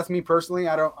doesn't. That's me personally.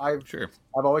 I've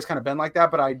always kind of been like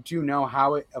that, but I do know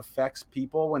how it affects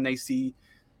people when they see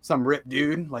some ripped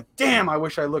dude, like, damn, I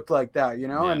wish I looked like that, you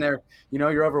know. And they're, you know,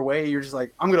 you're overweight, you're just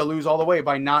like, I'm gonna lose all the weight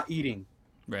by not eating,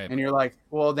 right? And you're like,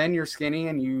 well, then you're skinny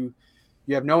and you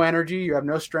have no energy, you have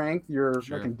no strength, you're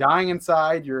fucking dying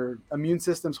inside, your immune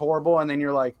system's horrible, and then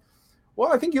you're like,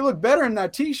 well, I think you look better in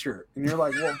that t-shirt, and you're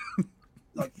like, well,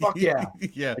 like, fuck yeah, I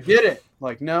get it.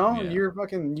 Like, no, you're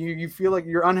fucking, you feel like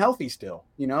you're unhealthy still,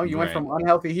 you know. You went from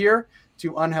unhealthy here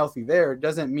to unhealthy there. It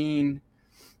doesn't mean,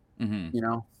 you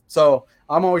know. So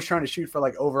I'm always trying to shoot for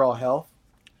like overall health,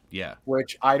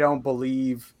 which I don't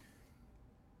believe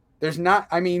there's not,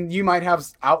 I mean, you might have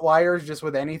outliers just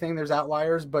with anything. There's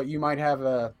outliers, but you might have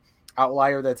a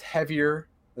outlier that's heavier,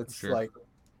 that's Sure. like,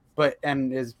 but,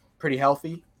 and is pretty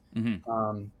healthy.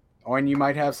 Or and you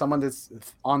might have someone that's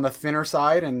on the thinner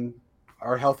side and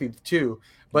are healthy too.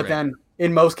 But then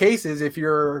in most cases, if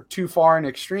you're too far in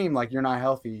extreme, like you're not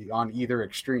healthy on either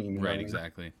extreme. Right.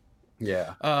 Exactly.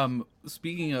 Yeah.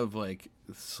 Speaking of like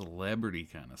celebrity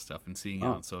kind of stuff and seeing it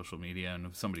on social media, and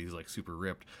if somebody's like super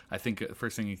ripped, I think the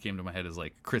first thing that came to my head is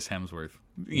like Chris Hemsworth.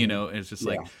 You know, it's just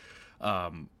like,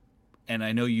 and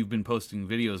I know you've been posting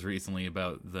videos recently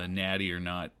about the natty or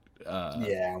not.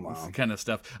 Kind of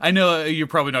stuff. I know you're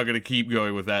probably not going to keep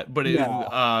going with that, but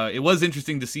it was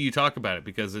interesting to see you talk about it,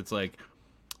 because it's like,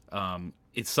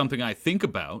 it's something I think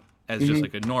about as just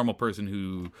like a normal person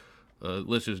who,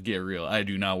 let's just get real, I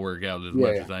do not work out as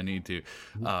much as I need to.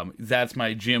 That's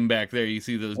my gym back there. You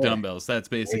see those dumbbells. That's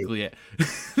basically it.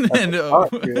 And,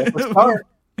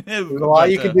 there's a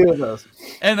lot you can do with those.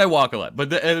 And I walk a lot, but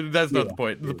that's not the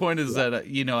point. The point is that,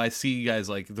 you know, I see guys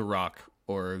like The Rock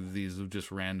or these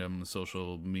just random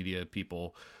social media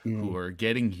people who are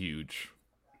getting huge.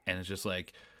 And it's just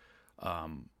like,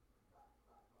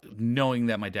 knowing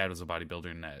that my dad was a bodybuilder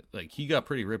and that like he got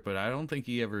pretty ripped, but I don't think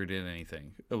he ever did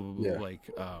anything like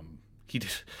he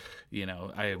did, you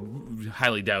know, I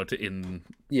highly doubt in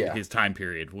his time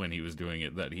period when he was doing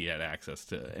it that he had access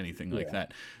to anything like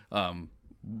that.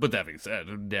 But that being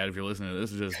said, Dad, if you're listening to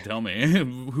this, just tell me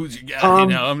who's your guy. You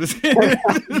know, I'm just kidding.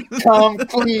 Come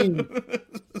clean,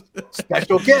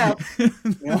 special guest. You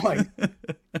know, like,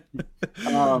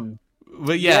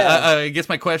 but I guess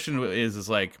my question is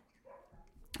like,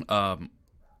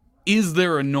 is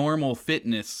there a normal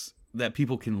fitness that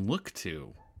people can look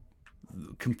to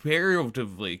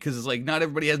comparatively? Because it's like not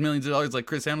everybody has millions of dollars like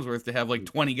Chris Hemsworth to have like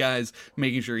 20 guys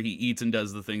making sure he eats and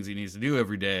does the things he needs to do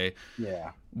every day.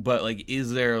 Yeah. But like,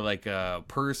 is there like a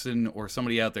person or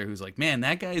somebody out there who's like, man,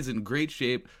 that guy is in great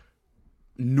shape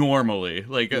normally?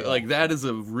 Like, like that is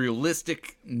a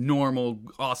realistic, normal,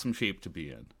 awesome shape to be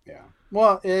in. Yeah.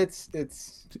 Well, it's.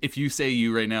 If you say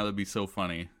you right now, that'd be so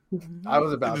funny. I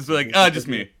was about just to like, just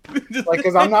me. Like,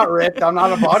 because I'm not ripped, I'm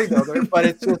not a bodybuilder, but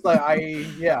it's just like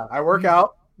I work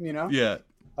out, you know. Yeah.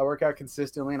 I work out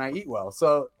consistently and I eat well.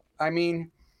 So I mean,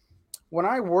 when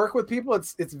I work with people,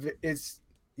 it's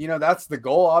you know, that's the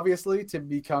goal, obviously, to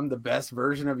become the best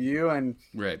version of you. And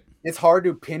it's hard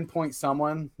to pinpoint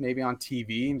someone maybe on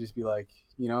TV and just be like,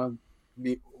 you know,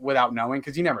 without knowing,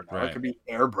 because you never know. It could be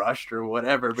airbrushed or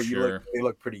whatever, but they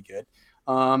look pretty good.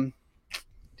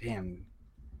 Damn.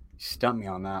 Stump me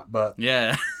on that, but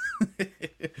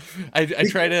I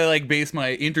try to like base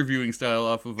my interviewing style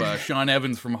off of Sean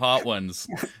Evans from Hot Ones.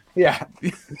 Just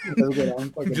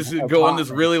go on this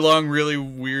really long, really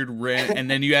weird rant, and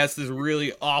then you ask this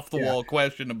really off the wall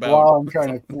question about. Well, I'm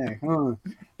trying to think.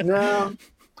 No,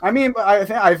 I mean,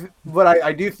 but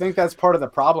I do think that's part of the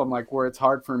problem, like where it's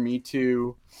hard for me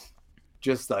to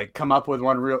just like come up with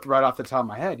one right off the top of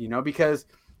my head, you know, because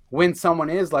when someone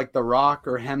is like The Rock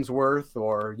or Hemsworth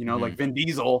or, you know, like Vin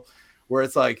Diesel, where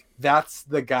it's like, that's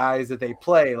the guys that they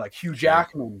play, like Hugh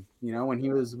Jackman, you know, when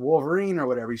he was Wolverine or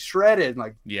whatever, he's shredded,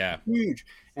 like huge.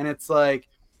 And it's like,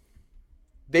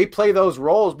 they play those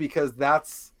roles because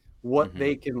that's what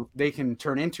they can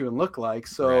turn into and look like.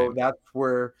 So that's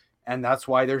where, and that's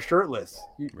why they're shirtless.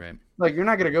 Like, you're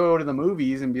not going to go to the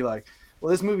movies and be like,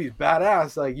 well, this movie's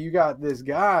badass. Like, you got this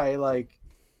guy, like,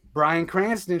 Bryan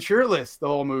Cranston shirtless the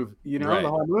whole movie, you know, the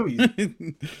whole movie. You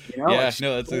know, that's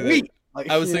sweet. Like,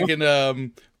 I was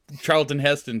thinking Charlton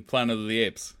Heston, Planet of the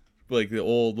Apes, like the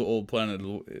old Planet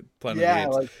of the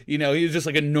Apes. Like, you know, he was just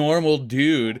like a normal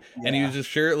dude, and he was just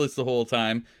shirtless the whole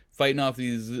time, fighting off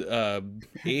these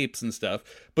apes and stuff.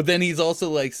 But then he's also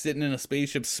like sitting in a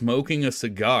spaceship smoking a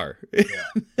cigar.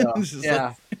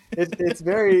 It's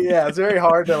very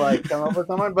hard to like come up with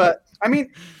someone, but I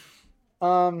mean,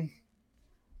 I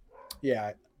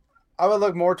would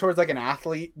look more towards like an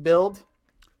athlete build,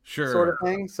 sort of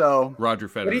thing. So Roger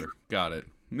Federer, got it.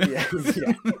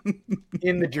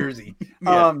 In the jersey.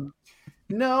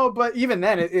 No, but even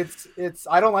then, it's.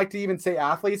 I don't like to even say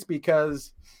athletes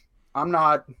because I'm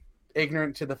not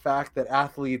ignorant to the fact that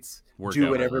athletes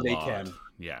do whatever they can.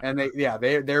 Yeah, and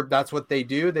they're that's what they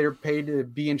do. They're paid to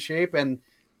be in shape, and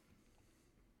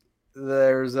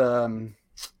there's a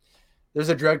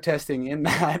drug testing in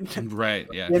that,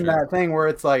 that thing where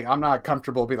it's like, I'm not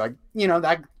comfortable be like, you know,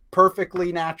 that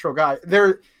perfectly natural guy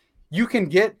there, you can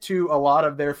get to a lot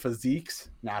of their physiques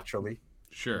naturally,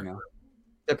 you know,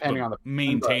 depending on the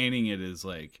maintaining it is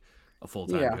like a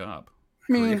full-time job.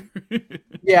 I mean,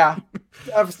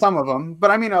 some of them,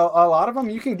 but I mean, a lot of them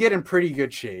you can get in pretty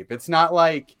good shape. It's not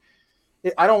like,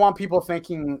 I don't want people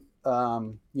thinking,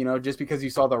 just because you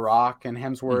saw The Rock and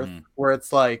Hemsworth, where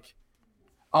it's like,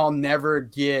 I'll never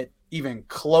get even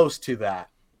close to that.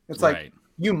 It's like,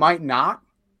 you might not,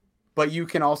 but you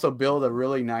can also build a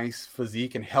really nice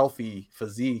physique and healthy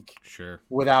physique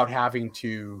without having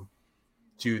to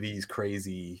do these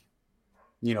crazy,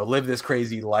 live this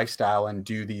crazy lifestyle and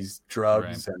do these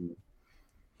drugs. And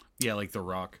like The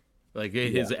Rock. Like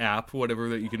his app, whatever,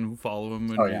 that you can follow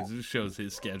him, and it shows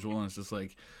his schedule, and it's just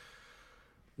like,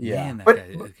 man, that guy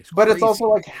is but it's also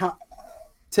like, how,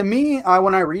 to me,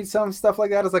 when I read some stuff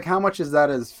like that, it's like, how much is that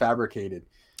is fabricated?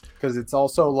 Because it's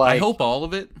also like, I hope all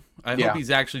of it. I hope he's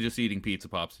actually just eating pizza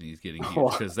pops and he's getting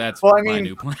huge, because that's my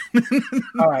new plan.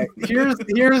 All right, here's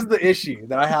the issue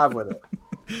that I have with it.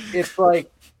 It's like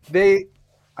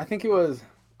I think it was,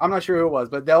 I'm not sure who it was,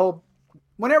 but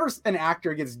whenever an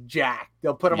actor gets jacked,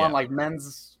 they'll put him on like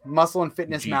Men's Muscle and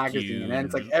Fitness magazine, and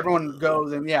it's like everyone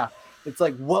goes and it's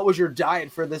like, what was your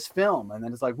diet for this film? And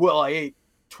then it's like, well, I ate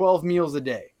 12 meals a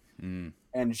day, and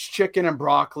it's chicken and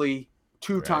broccoli,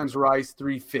 2 times rice,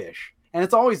 3 fish, and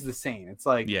it's always the same. It's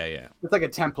like it's like a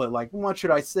template. Like, what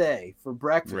should I say for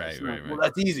breakfast? Right. Well,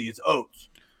 that's easy. It's oats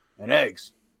and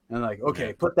eggs. And like,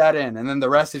 okay, put that in, and then the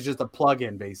rest is just a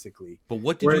plug-in, basically. But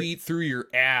what did you eat through your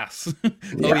ass?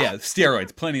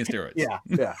 Steroids, plenty of steroids.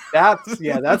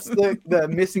 That's the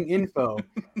missing info.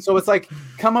 So it's like,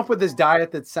 come up with this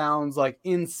diet that sounds like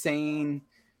insane: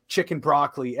 chicken,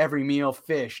 broccoli, every meal,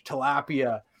 fish,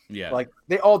 tilapia. Yeah, like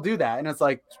they all do that, and it's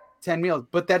like 10 meals.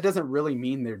 But that doesn't really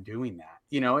mean they're doing that.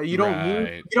 You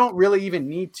don't really even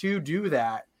need to do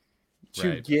that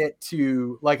to get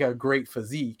to like a great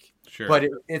physique. Sure. But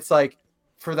it's like,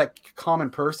 for that common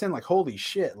person, like, holy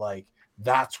shit, like,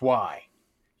 that's why,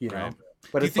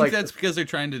 But do you think that's because they're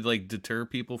trying to like deter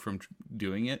people from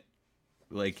doing it?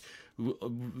 Like,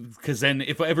 because then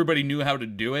if everybody knew how to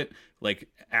do it like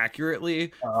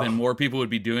accurately, then more people would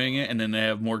be doing it, and then they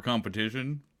have more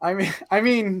competition. I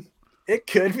mean, it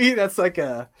could be. That's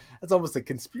almost a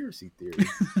conspiracy theory.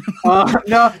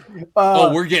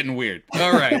 We're getting weird.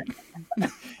 All right.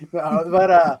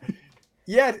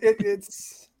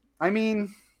 It's. I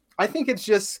mean, I think it's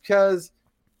just because.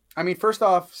 I mean, first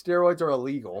off, steroids are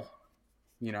illegal.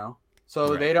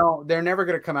 So they're never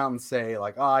going to come out and say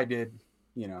like, oh, I did.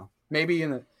 Maybe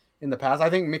in the past, I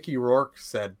think Mickey Rourke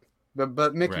said,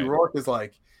 but Mickey Rourke is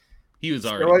like, he was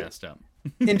already messed up.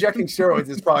 Injecting steroids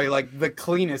is probably like the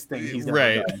cleanest thing he's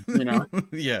ever done.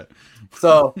 Yeah.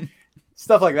 So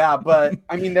stuff like that, but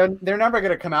I mean, they're never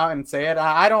going to come out and say it.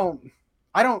 I don't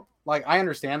like, I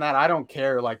understand that. I don't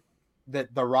care like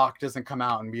that The Rock doesn't come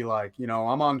out and be like, I'm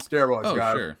on steroids,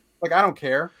 guys. Sure. Like, I don't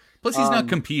care. Plus, he's not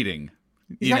competing.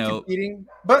 He's not competing.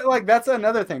 But like, that's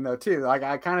another thing though too. Like,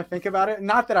 I kind of think about it.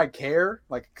 Not that I care,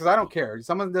 like, because I don't care.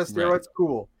 Someone does steroids,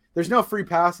 cool. There's no free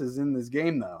passes in this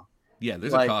game though. Yeah,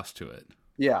 there's a cost to it.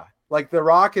 Yeah, like The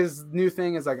Rock, his new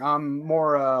thing is like, I'm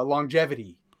more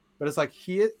longevity, but it's like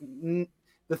the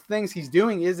things he's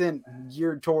doing isn't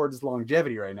geared towards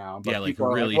longevity right now. But like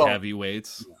really heavy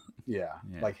weights. Yeah,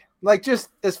 like just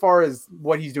as far as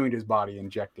what he's doing to his body,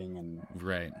 injecting and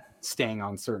staying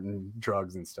on certain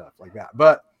drugs and stuff like that.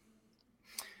 But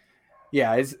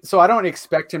so I don't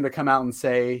expect him to come out and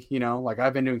say, like,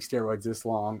 I've been doing steroids this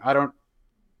long. I don't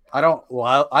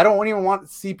even want to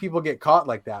see people get caught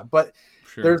like that. But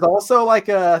there's also like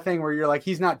a thing where you're like,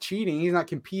 he's not cheating, he's not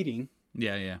competing.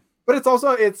 Yeah. But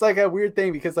it's like a weird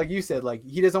thing because, like you said, like,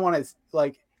 he doesn't want to,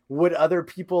 like, would other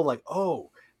people like,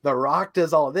 oh, The Rock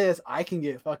does all this, I can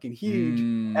get fucking huge.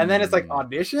 And then it's like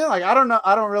audition. Like, I don't know.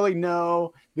 I don't really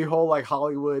know the whole like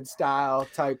Hollywood style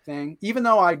type thing, even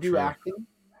though I do acting.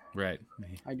 Right.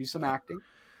 I do some acting.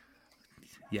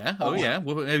 Yeah. Oh yeah.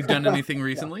 Well, have you done anything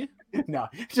recently? No,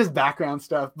 it's just background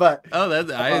stuff. But I've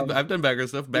done background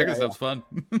stuff. Background stuff's fun.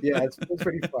 It's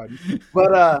pretty fun.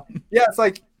 But it's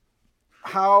like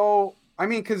how, I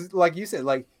mean, because like you said,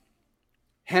 like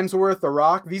Hemsworth, The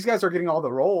Rock, these guys are getting all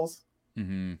the roles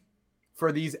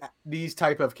for these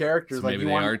type of characters. So like maybe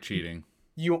they are cheating.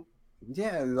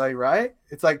 Right?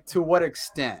 It's like, to what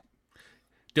extent?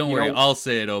 Don't worry, I'll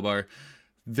say it, Obar.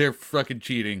 They're fucking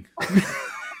cheating.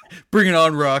 Bring it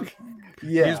on, Rock.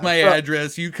 Yeah, here's my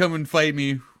address. You come and fight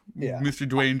me, Mr.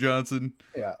 Dwayne Johnson.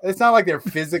 Yeah, it's not like they're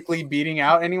physically beating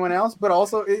out anyone else, but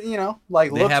also,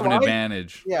 like, they have an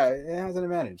advantage. Yeah, it has an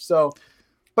advantage. So,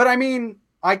 but I mean,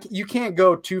 you can't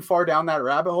go too far down that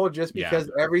rabbit hole just because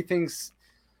everything's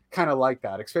kind of like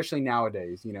that, especially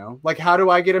nowadays. Like, how do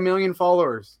I get 1 million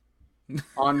followers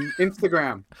on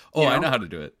Instagram? I know how to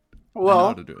do it. Well, I know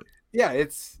how to do it. Yeah,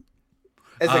 it's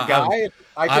as a guy,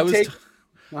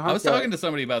 I was talking to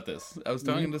somebody about this. I was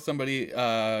talking to somebody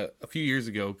a few years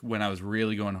ago when I was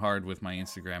really going hard with my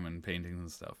Instagram and paintings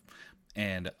and stuff.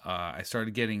 And I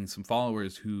started getting some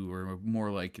followers who were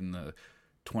more like in the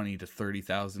 20 to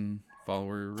 30,000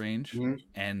 follower range.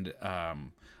 And I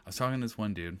was talking to this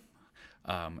one dude,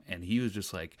 and he was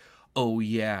just like, oh,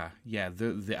 yeah,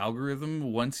 the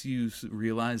algorithm, once you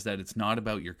realize that it's not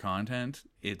about your content,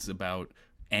 it's about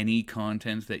any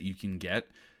content that you can get,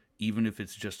 even if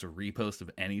it's just a repost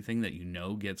of anything that you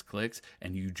know gets clicks,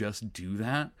 and you just do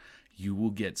that, you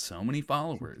will get so many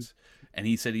followers. And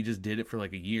he said he just did it for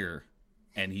like a year,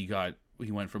 and he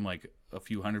went from like a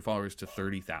few hundred followers to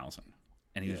 30,000.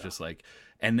 And he was just like,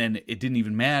 and then it didn't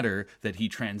even matter that he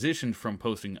transitioned from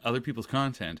posting other people's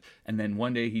content, and then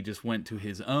one day he just went to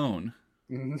his own.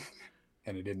 And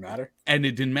it didn't matter? And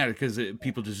it didn't matter because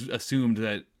people just assumed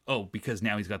that, oh, because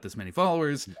now he's got this many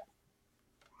followers,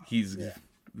 he's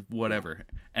whatever.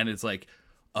 And it's like,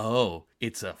 oh,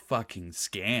 it's a fucking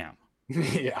scam.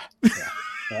 Yeah.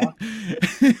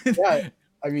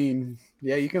 I mean,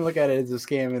 yeah, you can look at it as a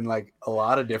scam in like a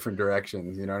lot of different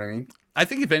directions. You know what I mean? I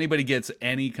think if anybody gets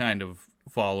any kind of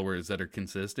followers that are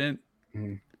consistent,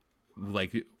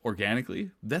 like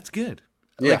organically, that's good.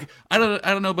 Yeah. Like, I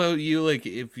don't know about you, like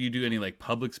if you do any like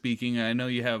public speaking. I know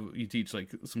you teach like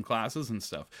some classes and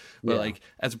stuff, but like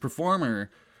as a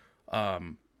performer, I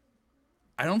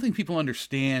don't think people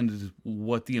understand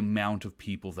what the amount of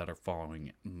people that are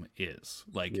following is.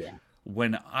 Like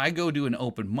when I go do an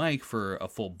open mic for a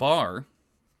full bar,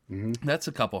 that's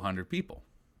a couple hundred people.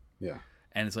 Yeah.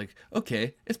 And it's like,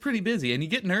 okay, it's pretty busy. And you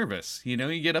get nervous, you know,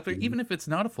 you get up there, even if it's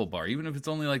not a full bar, even if it's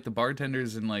only like the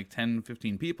bartenders and like 10,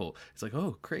 15 people, it's like,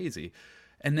 oh, crazy.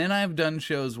 And then I've done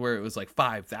shows where it was like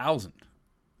 5,000.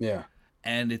 Yeah.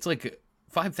 And it's like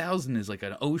 5,000 is like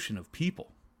an ocean of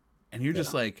people. And you're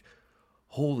just like,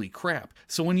 holy crap.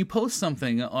 So when you post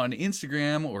something on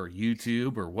Instagram or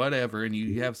YouTube or whatever, and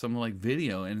you have some like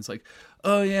video and it's like,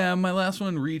 oh yeah, my last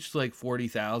one reached like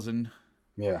 40,000.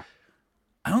 Yeah.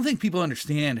 I don't think people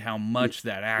understand how much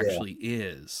that actually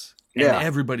is. And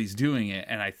everybody's doing it.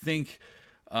 And I think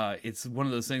it's one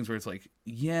of those things where it's like,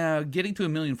 yeah, getting to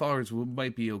 1 million followers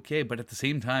might be okay, but at the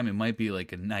same time, it might be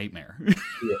like a nightmare.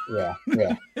 Yeah.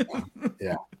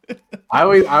 I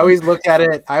always look at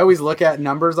it. I always look at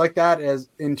numbers like that as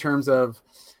in terms of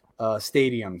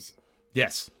stadiums.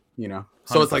 Yes. You know,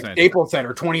 so 100%. It's like Staples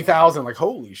Center, 20,000. Like,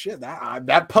 holy shit,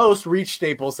 that post reached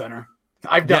Staples Center.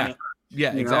 I've done it.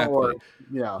 Yeah, exactly.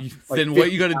 Then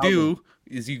what you got to do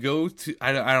is you go to,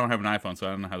 I don't have an iPhone, so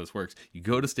I don't know how this works. You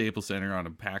go to Staples Center on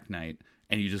a packed night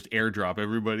and you just airdrop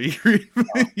everybody.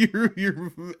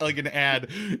 you're like an ad.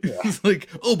 It's like,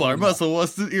 OBARMuscle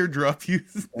wants to airdrop you.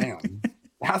 Damn.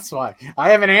 That's why I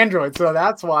have an Android, so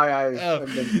that's why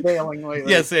I've been failing lately.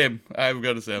 Yeah, same. I've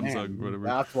got a Samsung, whatever.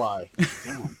 That's why.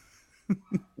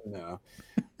 No,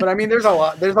 but I mean, there's a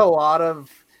lot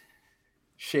of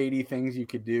shady things you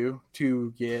could do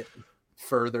to get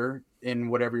further in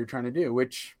whatever you're trying to do,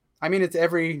 which I mean, it's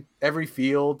every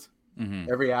field,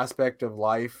 every aspect of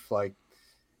life, like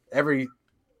every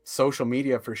social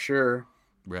media for sure.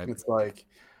 Right. It's like,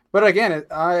 but again,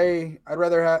 I'd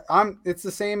rather have, it's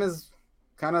the same as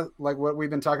kind of like what we've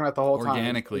been talking about the whole time.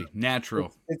 Organically,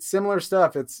 natural. It's similar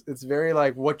stuff. It's very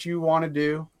like what you want to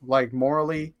do, like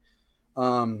morally,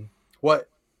 what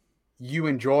you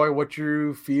enjoy, what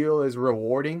you feel is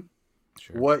rewarding,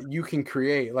 what you can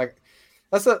create. Like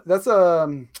that's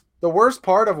the worst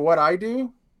part of what I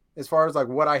do as far as like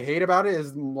what I hate about it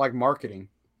is like marketing.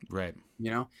 Right.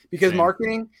 You know, because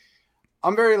marketing,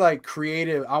 I'm very like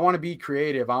creative. I want to be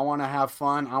creative. I want to have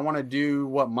fun. I want to do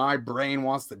what my brain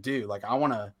wants to do. Like I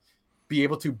want to be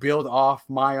able to build off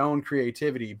my own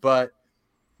creativity, but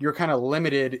you're kind of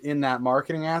limited in that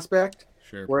marketing aspect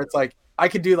where it's like, I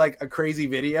could do like a crazy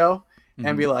video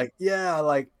and be like, yeah,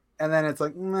 like, and then it's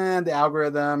like, man, the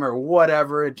algorithm or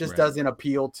whatever, it just doesn't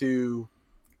appeal to,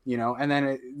 you know, and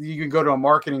then you can go to a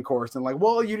marketing course and like,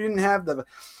 well, you didn't have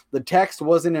the text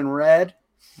wasn't in red.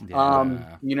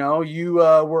 You know, you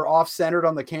were off centered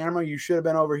on the camera. You should have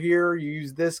been over here. You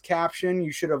use this caption.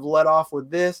 You should have let off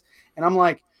with this. And I'm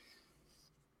like,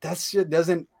 that shit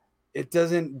doesn't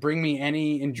bring me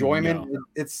any enjoyment. No.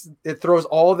 It throws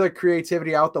all the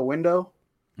creativity out the window.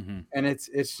 And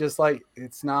it's just like,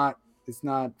 it's not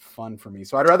fun for me.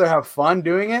 So I'd rather have fun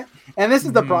doing it. And this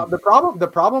is the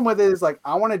problem with it is like,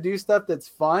 I want to do stuff that's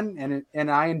fun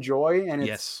and I enjoy. And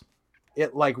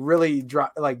it like really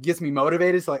like gets me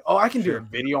motivated. It's like, oh, I can do a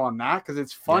video on that because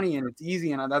it's funny and it's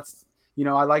easy. And that's, you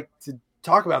know, I like to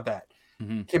talk about that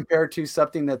compared to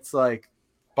something that's like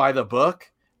by the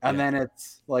book. And then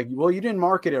it's like, well, you didn't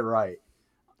market it right.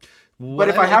 But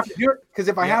if I have to do it, because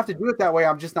if I have to do it that way,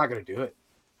 I'm just not going to do it.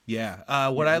 Yeah.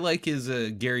 What I like is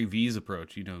Gary V's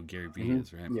approach. You know who Gary V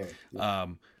is, right? Yeah.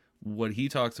 What he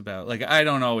talks about, like, I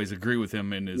don't always agree with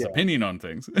him in his opinion on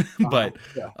things, but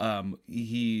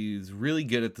he's really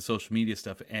good at the social media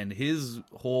stuff, and his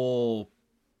whole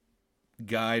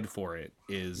guide for it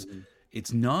is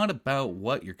it's not about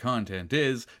what your content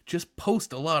is, just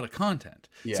post a lot of content.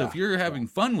 So if you're having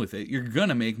fun with it, you're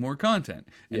gonna make more content,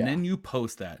 and then you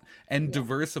post that and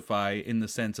diversify in the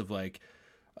sense of like,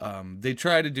 they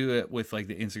try to do it with like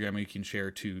the Instagram, you can share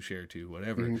two,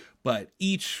 whatever, but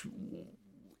each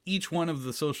one of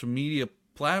the social media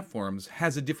platforms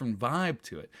has a different vibe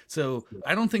to it. So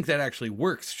I don't think that actually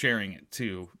works, sharing it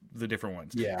to the different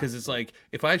ones. Because it's like,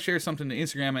 if I share something to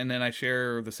Instagram and then I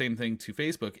share the same thing to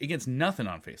Facebook, it gets nothing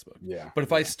on Facebook. But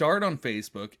if I start on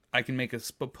Facebook, I can make a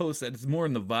post that is more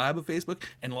in the vibe of Facebook,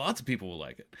 and lots of people will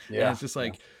like it. And it's just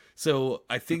like, so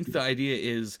I think the idea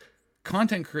is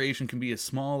content creation can be as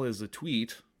small as a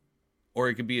tweet, or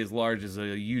it could be as large as a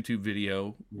YouTube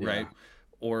video, right?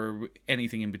 Or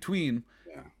anything in between.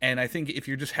 And I think if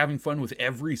you're just having fun with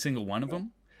every single one of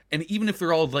them, and even if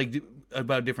they're all like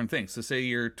about different things, so say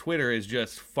your Twitter is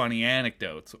just funny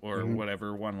anecdotes or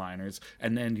whatever, one-liners,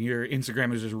 and then your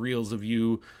Instagram is just reels of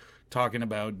you talking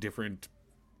about different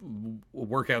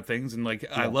workout things, and like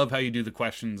I love how you do the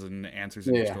questions and answers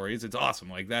in your stories. It's awesome.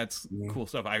 Like, that's cool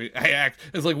stuff.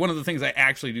 It's like one of the things I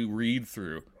actually do read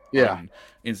through on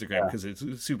Instagram, because it's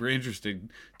super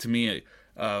interesting to me,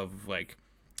 of like,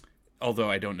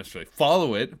 although I don't necessarily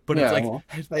follow it, but it's like,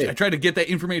 I try to get that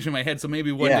information in my head, so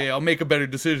maybe one day I'll make a better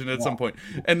decision at some point.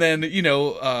 And then, you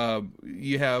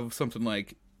have something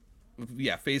like,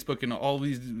 Facebook and all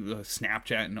these,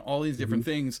 Snapchat and all these different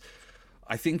things.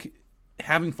 I think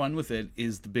having fun with it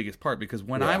is the biggest part, because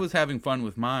when I was having fun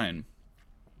with mine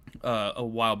a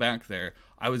while back there,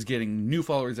 I was getting new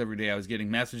followers every day. I was getting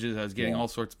messages. I was getting all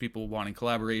sorts of people wanting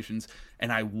collaborations,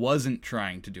 and I wasn't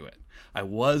trying to do it. I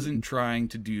wasn't trying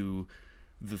to do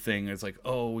the thing. It's like,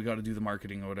 oh, we got to do the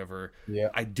marketing or whatever.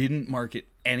 I didn't market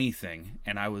anything,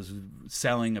 and I was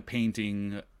selling a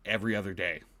painting every other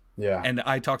day. And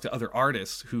I talked to other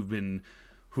artists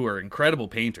who are incredible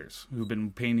painters, who've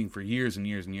been painting for years and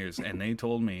years and years, and they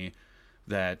told me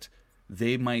that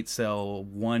they might sell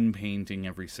one painting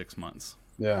every 6 months.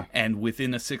 And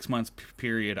within a 6 months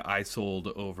period, I sold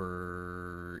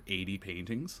over 80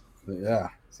 paintings.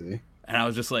 See? And I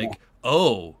was just like,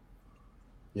 oh.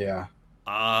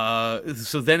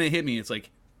 So then it hit me. It's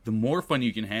like, the more fun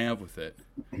you can have with it,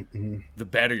 the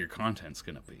better your content's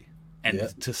going to be.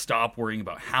 And to stop worrying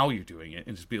about how you're doing it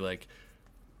and just be like,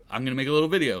 I'm going to make a little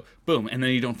video, boom. And then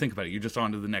you don't think about it. You're just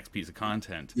on to the next piece of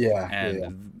content.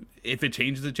 If it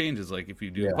changes, it changes. Like if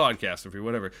you do a podcast or if you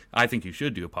whatever, I think you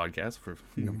should do a podcast for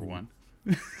number one.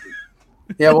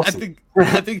 We'll I think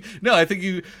if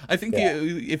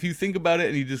you think about it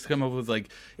and you just come up with like,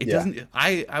 it doesn't,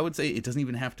 I would say it doesn't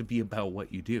even have to be about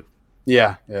what you do.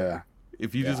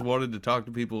 If you just wanted to talk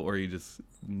to people, or you just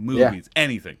movies,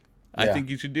 anything, I think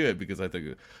you should do it, because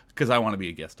I want to be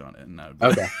a guest on it. And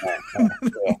okay.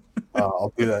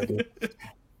 I'll do that, dude.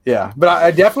 But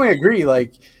I definitely agree.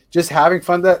 Like, just having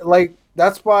fun.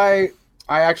 That's why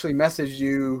I actually messaged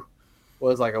you,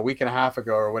 was like a week and a half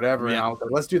ago or whatever, and I was like,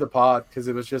 let's do the pod, because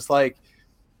it was just like,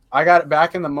 I got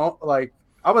back in the like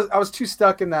I was too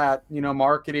stuck in that,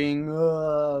 marketing.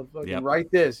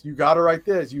 Write this. You got to write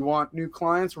this. You want new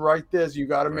clients? Write this. You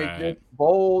got to make this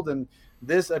bold and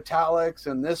this italics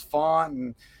and this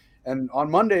font, and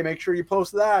on Monday make sure you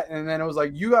post that. And then it was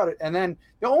like, you got it. And then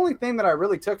the only thing that I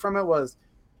really took from it was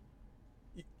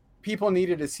people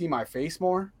needed to see my face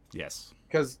more.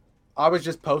 Because I was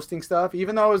just posting stuff,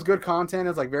 even though it was good content.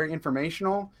 It's like very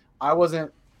informational. I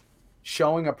wasn't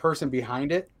showing a person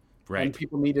behind it. And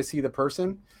people need to see the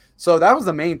person. So that was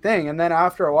the main thing. And then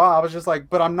after a while, I was just like,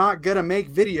 but I'm not going to make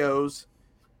videos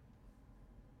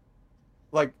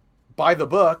like by the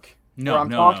book. I'm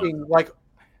talking like,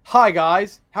 hi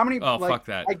guys, how many? Fuck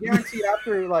that. I guarantee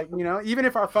after even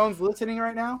if our phone's listening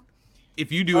right now, if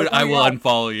you do it, I will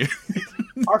unfollow you.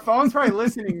 Our phone's probably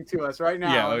listening to us right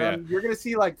now. You're gonna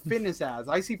see like fitness ads.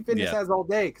 I see fitness ads all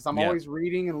day because I'm always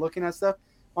reading and looking at stuff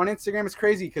on Instagram. It's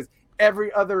crazy because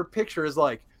every other picture is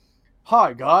like,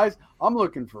 hi guys, I'm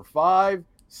looking for 5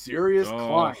 serious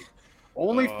clients.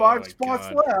 Only 5 spots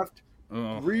left.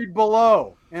 Read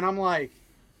below. And I'm like,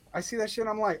 I see that shit.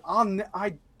 I'm like,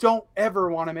 I don't ever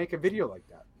want to make a video like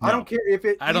that. No. I don't care if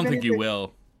it. I don't think you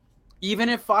will. Even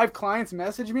if 5 clients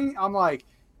message me, I'm like,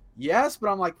 yes, but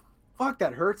I'm like, fuck,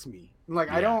 that hurts me. I'm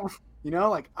like, I don't,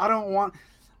 I don't want.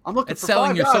 I'm looking for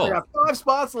selling 5 your guys. soul. I got 5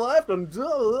 spots left, and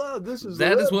this is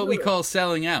that is what we call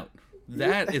selling out.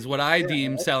 that is what I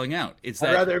deem selling out. It's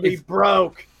I'd rather be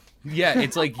broke. Yeah,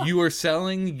 it's like you are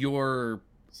selling your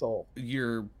soul,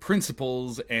 your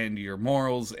principles and your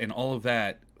morals and all of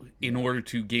that in order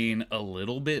to gain a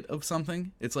little bit of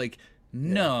something. It's like,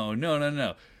 no.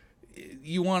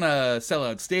 You want to sell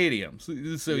out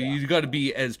stadiums, so you got to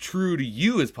be as true to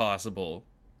you as possible.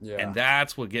 Yeah. And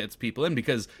that's what gets people in,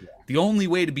 because the only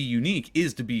way to be unique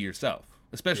is to be yourself,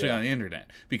 especially on the internet.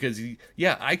 Because,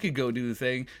 I could go do the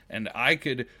thing, and I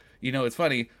could, it's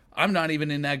funny, I'm not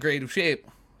even in that great of shape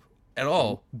at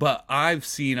all, but I've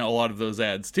seen a lot of those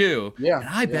ads too. Yeah. And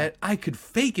I bet I could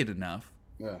fake it enough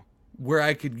where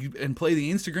I could and play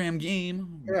the Instagram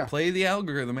game, play the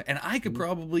algorithm, and I could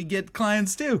probably get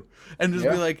clients too. And just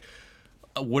be like,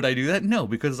 would I do that? No,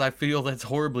 because I feel that's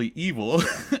horribly evil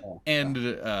and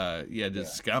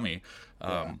just scummy.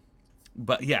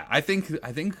 But I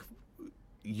think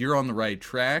you're on the right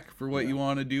track for what you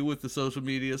want to do with the social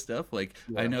media stuff. Like,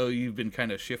 I know you've been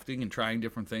kind of shifting and trying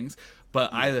different things,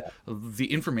 but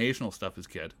the informational stuff is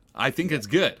good. I think it's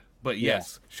good. But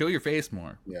yes, show your face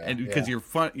more, and because you're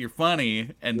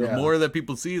funny, and the more that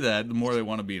people see that, the more they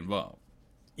want to be involved.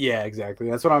 Yeah, exactly.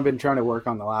 That's what I've been trying to work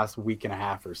on the last week and a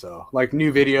half or so. Like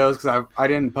new videos, because I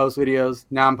didn't post videos.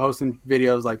 Now I'm posting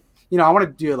videos. Like, I want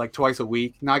to do it like twice a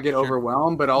week, not get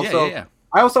overwhelmed, but also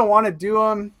I also want to do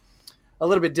them a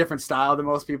little bit different style than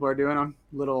most people are doing them.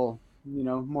 A little,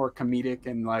 more comedic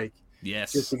and like.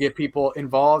 Yes. Just to get people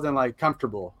involved and like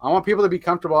comfortable. I want people to be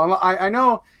comfortable. I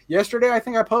know yesterday I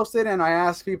think I posted and I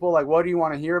asked people like, what do you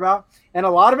want to hear about? And a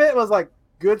lot of it was like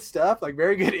good stuff, like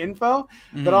very good info.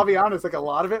 But I'll be honest, like a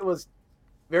lot of it was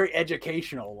very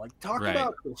educational. Like talk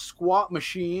about the squat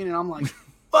machine, and I'm like,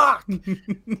 fuck, I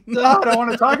don't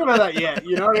want to talk about that yet.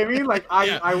 You know what I mean? Like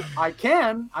I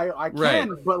can,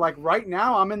 but like right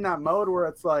now I'm in that mode where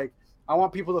it's like I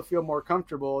want people to feel more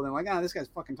comfortable than like, this guy's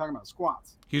fucking talking about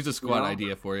squats. Here's a squat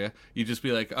idea for you. You just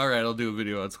be like, all right, I'll do a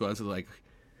video on squats. It's like,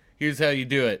 here's how you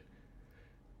do it.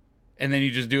 And then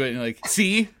you just do it and you're like,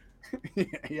 see?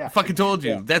 I fucking told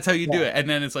you. That's how you do it. And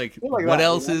then it's like what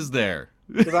else is there?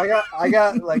 Because I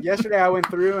got like yesterday I went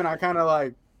through and I kind of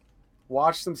like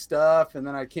watched some stuff, and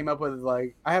then I came up with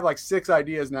like, I have like 6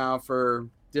 ideas now for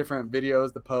different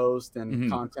videos to post and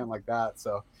content like that.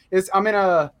 So I'm in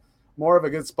a more of a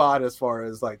good spot as far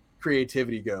as like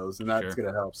creativity goes, and that's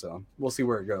gonna help. So we'll see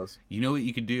where it goes. You know what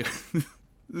you could do?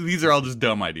 These are all just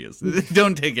dumb ideas.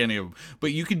 Don't take any of them.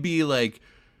 But you could be like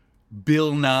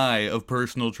Bill Nye of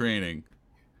personal training.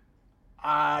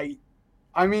 I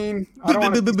mean, I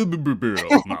don't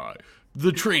Bill Nye,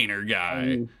 the trainer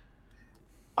guy.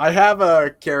 I have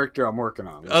a character I'm working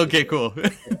on. Okay, cool.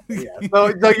 So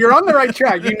you're on the right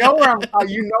track. You know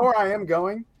where I am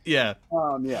going. Yeah.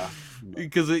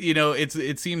 Because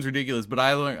it seems ridiculous, but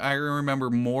I remember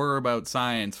more about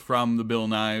science from the Bill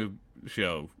Nye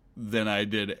show than I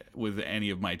did with any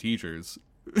of my teachers.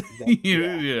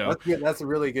 That's a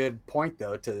really good point,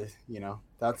 though.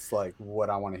 That's like what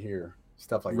I want to hear,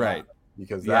 stuff like that,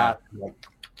 because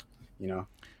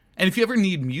And if you ever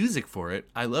need music for it,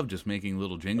 I love just making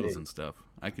little jingles and stuff.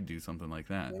 I could do something like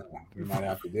that. Yeah, we might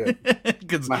have to do it.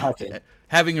 Because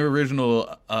having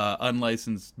original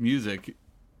unlicensed music,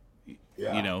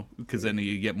 because then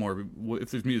you get more.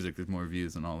 If there's music, there's more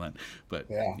views and all that. But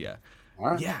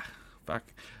fuck.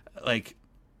 Like,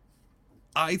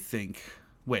 I think.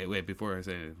 Wait. Before I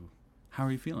say it, how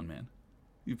are you feeling, man?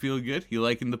 You feeling good? You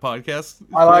liking the podcast?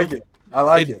 I like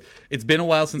it. It's been a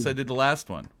while since I did the last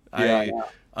one.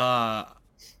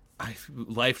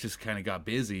 Life just kind of got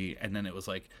busy, and then it was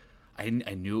like I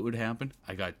knew it would happen.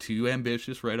 I got too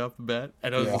ambitious right off the bat,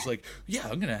 and I was just like,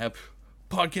 I'm gonna have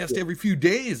podcast every few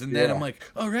days, and then I'm like,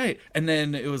 all right, and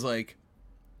then it was like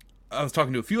I was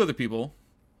talking to a few other people,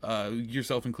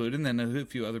 yourself included, and then a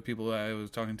few other people I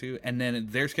was talking to, and then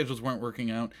their schedules weren't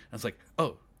working out. I was like,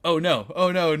 oh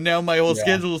no, now my whole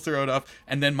schedule is thrown off,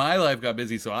 and then my life got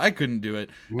busy, so I couldn't do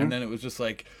it, and then it was just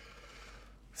like.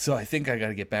 So I think I got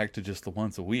to get back to just the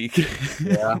once a week,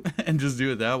 and just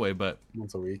do it that way. But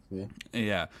once a week,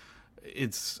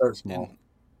 it's start small.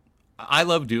 I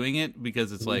love doing it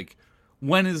because it's like,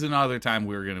 when is another time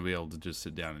we're going to be able to just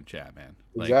sit down and chat, man?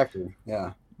 Like, exactly.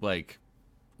 Yeah. Like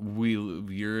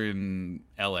you're in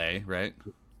LA, right?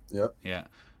 Yep. Yeah,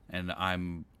 and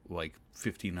I'm like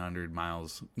 1,500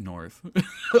 miles north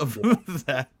of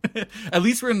that. At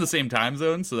least we're in the same time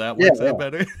zone, so that works out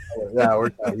better. Yeah, it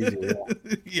works out easier.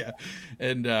 Yeah.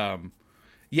 And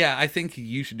I think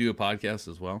you should do a podcast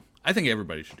as well. I think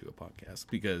everybody should do a podcast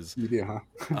because you do,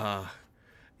 huh?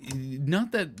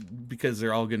 Not that because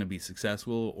they're all going to be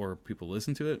successful or people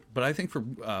listen to it, but I think for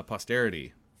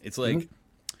posterity, it's like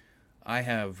I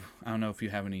don't know if you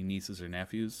have any nieces or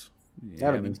nephews. I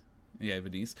have a niece. Yeah, I have a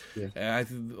niece. Yeah. I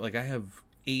have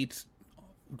 8,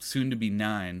 soon to be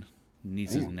 9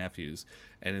 nieces Damn. and nephews,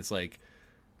 and it's like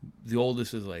the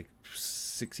oldest is like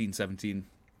 16, 17,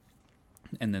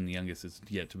 and then the youngest is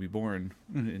yet to be born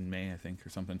in May, I think, or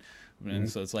something. And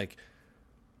so it's like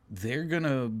they're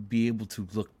gonna be able to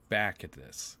look back at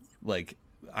this. Like,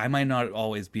 I might not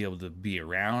always be able to be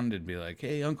around and be like,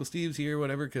 hey, Uncle Steve's here,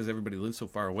 whatever, because everybody lives so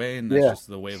far away, and that's just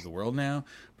the way of the world now.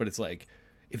 But it's like,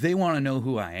 if they want to know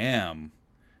who I am,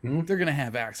 they're going to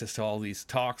have access to all these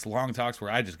talks, long talks,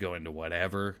 where I just go into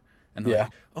whatever. And they're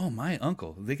like, oh, my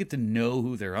uncle. They get to know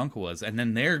who their uncle was. And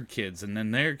then their kids, and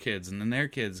then their kids, and then their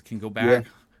kids can go back.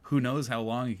 Yeah. Who knows how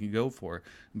long you can go for,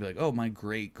 and be like, oh, my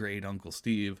great Uncle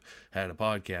Steve had a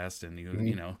podcast, and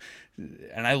you know,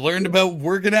 and I learned about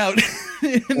working out.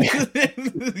 It's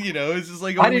just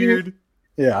like weird.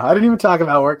 I didn't even talk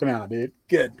about working out, dude.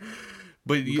 Good.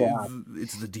 But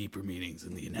it's the deeper meanings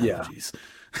and the analogies.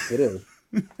 Yeah, it is.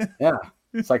 Yeah,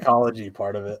 psychology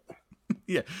part of it.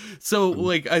 Yeah. So,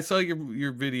 like, I saw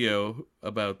your video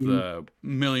about the $1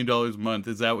 million a month.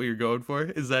 Is that what you're going for?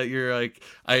 Is that your, like,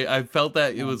 I felt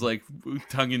that it was like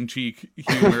tongue-in-cheek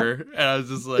humor, and I was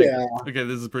just like, okay,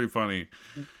 this is pretty funny.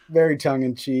 Very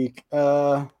tongue-in-cheek.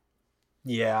 Yeah,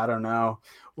 I don't know.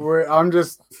 I'm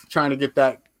just trying to get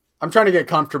that. I'm trying to get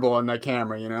comfortable in that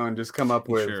camera, and just come up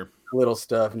with little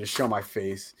stuff and just show my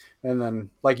face. And then,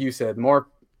 like you said, more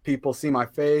people see my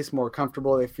face, more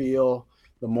comfortable they feel,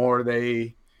 the more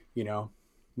they,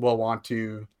 will want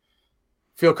to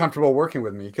feel comfortable working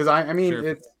with me. Because I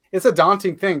mean, it's a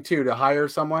daunting thing too, to hire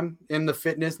someone in the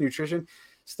fitness, nutrition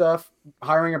stuff.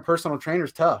 Hiring a personal trainer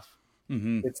is tough.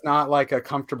 Mm-hmm. It's not like a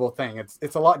comfortable thing.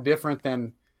 It's a lot different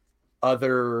than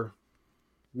other,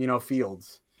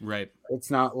 fields. Right.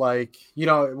 It's not like,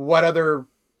 what other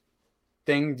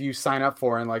thing do you sign up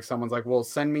for? And like, someone's like, well,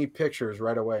 send me pictures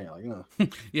right away. Like,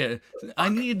 yeah, I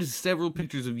need several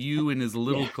pictures of you in as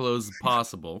little clothes as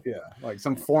possible. Yeah. Like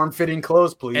some form-fitting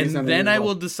clothes, please. And then I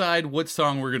will decide what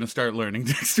song we're going to start learning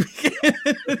next week.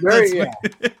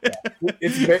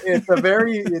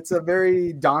 It's a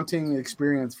very daunting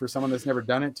experience for someone that's never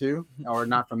done it too, or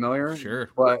not familiar. Sure.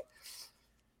 But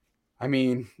I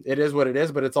mean, it is what it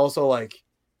is, but it's also like,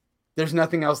 there's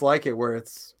nothing else like it, where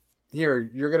it's, here,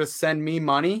 you're going to send me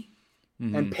money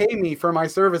and pay me for my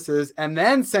services, and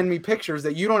then send me pictures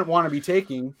that you don't want to be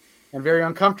taking, and very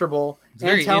uncomfortable. It's a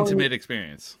very intimate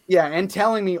experience. Yeah, and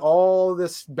telling me all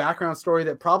this background story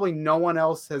that probably no one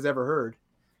else has ever heard,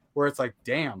 where it's like,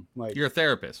 damn. Like, you're a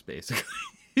therapist, basically.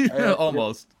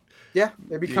 Almost. Yeah,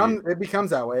 it becomes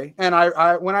that way. And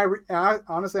I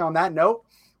honestly, on that note,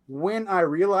 when I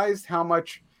realized how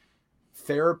much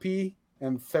therapy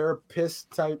and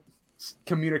therapist type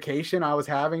communication I was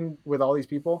having with all these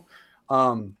people,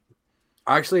 I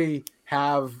actually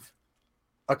have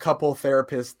a couple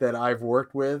therapists that I've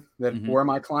worked with that were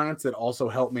my clients that also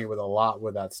help me with a lot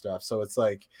with that stuff. So it's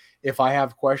like, if I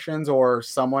have questions or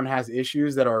someone has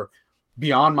issues that are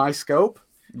beyond my scope,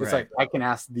 it's like, I can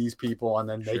ask these people and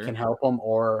then they can help them,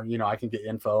 or, I can get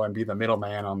info and be the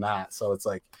middleman on that. So it's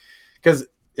like, because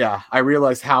I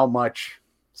realized how much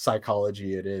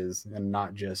psychology it is, and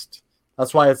not just,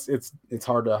 that's why it's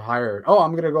hard to hire. Oh,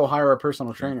 I'm going to go hire a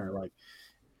personal trainer. Like,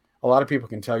 a lot of people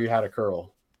can tell you how to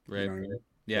curl. Right.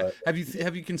 Yeah. But,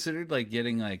 have you considered like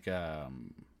getting like, what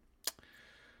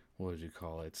would you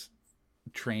call it?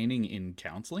 Training in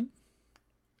counseling,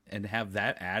 and have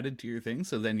that added to your thing,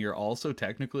 so then you're also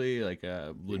technically like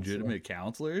a legitimate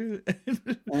counselor?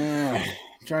 I'm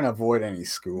trying to avoid any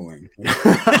schooling.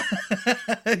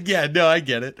 Yeah, no, I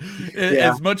get it.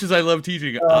 As much as I love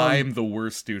teaching, I'm the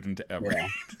worst student ever.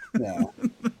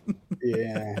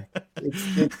 Yeah.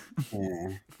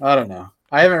 I don't know.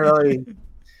 I haven't really.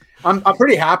 I'm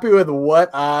pretty happy with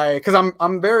what because I'm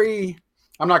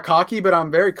not cocky, but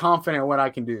I'm very confident what I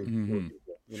can do.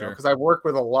 Because I've worked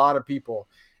with a lot of people,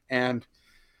 and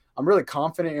I'm really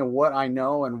confident in what I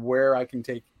know and where I can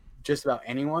take just about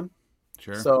anyone.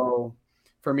 Sure. So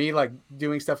for me, like,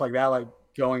 doing stuff like that, like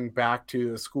going back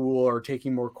to the school or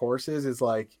taking more courses, is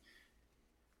like,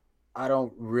 I'm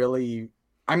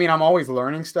always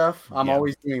learning stuff. I'm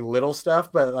always doing little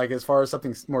stuff, but like, as far as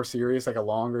something more serious, like a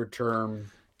longer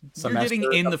term semester,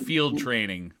 you're getting in the field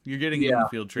training. You're getting in the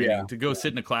field training. To go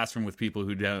sit in a classroom with people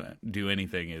who don't do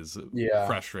anything is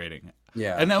frustrating.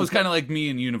 Yeah. And that was kind of like me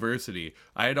in university.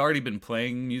 I had already been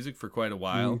playing music for quite a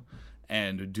while,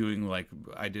 and doing, like,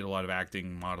 I did a lot of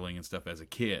acting, modeling, and stuff as a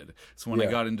kid. So when I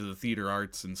got into the theater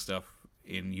arts and stuff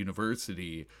in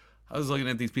university, I was looking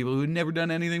at these people who had never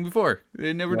done anything before. They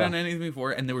had never done anything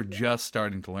before, and they were just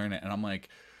starting to learn it. And I'm like,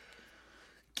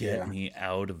 get me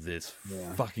out of this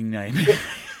fucking nightmare.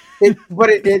 But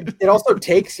it also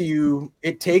takes you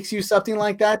something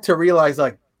like that to realize,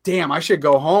 like, damn, I should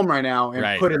go home right now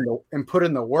and put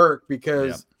in the work,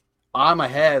 because I'm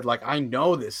ahead. Like, I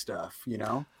know this stuff, you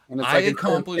know. And it's like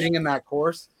sitting in that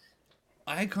course.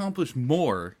 I accomplished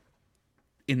more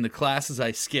in the classes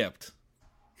I skipped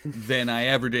than I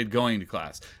ever did going to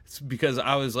class. It's because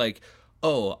I was like,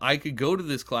 oh, I could go to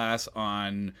this class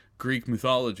on Greek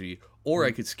mythology, or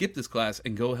I could skip this class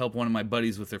and go help one of my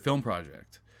buddies with their film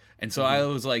project. And so I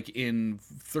was like in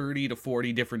 30 to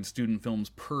 40 different student films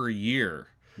per year.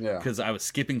 Yeah. Because I was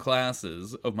skipping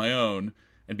classes of my own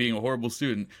and being a horrible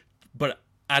student. But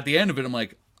at the end of it, I'm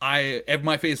like,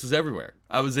 my face was everywhere.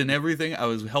 I was in everything. I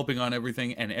was helping on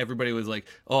everything. And everybody was like,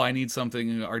 oh, I need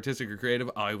something artistic or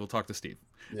creative. I will talk to Steve.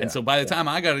 Yeah. And so by the time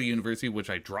I got to university, which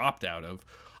I dropped out of,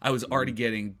 I was already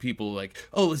getting people like,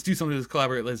 oh, let's do something, let's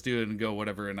collaborate, let's do it and go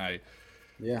whatever. And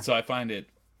so I find it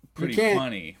pretty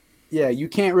funny. Yeah, you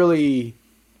can't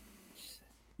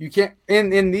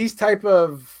in these type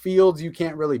of fields, you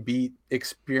can't really beat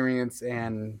experience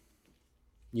and,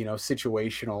 you know,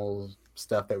 situational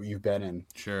stuff that you've been in.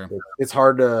 Sure. It's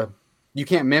hard you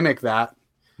can't mimic that.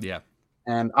 Yeah.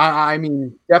 And I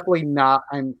mean, definitely not,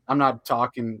 I'm not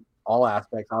talking all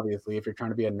aspects. Obviously, if you're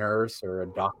trying to be a nurse or a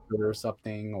doctor or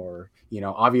something, or, you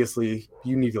know, obviously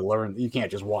you need to learn. You can't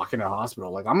just walk into a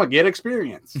hospital like, I'm gonna get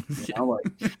experience, you know,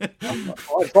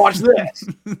 like watch this.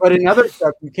 But in other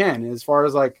stuff you can, as far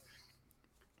as like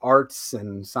arts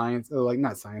and science, like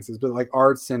not sciences, but like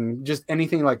arts and just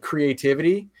anything like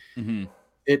creativity,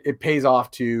 it pays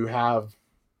off to have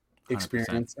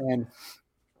experience. 100%.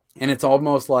 And it's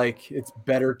almost like it's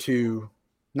better to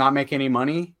not make any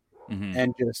money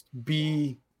and just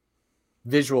be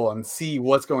visual and see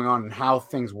what's going on and how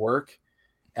things work,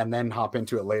 and then hop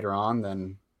into it later on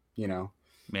than, you know,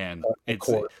 man,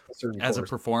 as a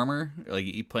performer, like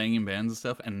playing in bands and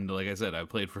stuff. And like I said, I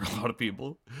played for a lot of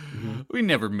people. We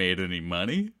never made any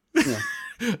money,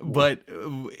 but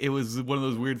it was one of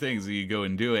those weird things that you go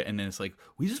and do it. And then it's like,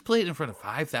 we just played in front of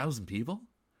 5,000 people.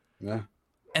 Yeah.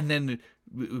 And then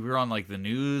we were on like the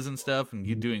news and stuff, and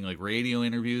you doing like radio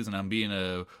interviews, and I'm being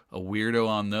a weirdo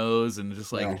on those, and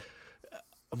just like,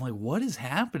 I'm like, what is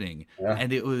happening? Yeah.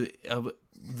 And it was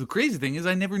the crazy thing is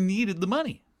I never needed the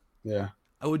money. Yeah.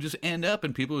 I would just end up,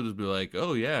 and people would just be like,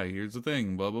 oh yeah, here's the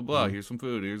thing, blah, blah, blah. Here's some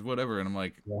food, here's whatever. And I'm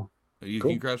like, you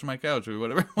can crash on my couch or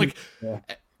whatever. Like,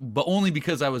 but only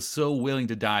because I was so willing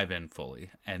to dive in fully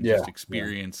and just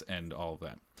experience and all of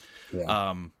that.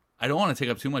 Yeah. I don't want to take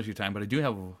up too much of your time, but I do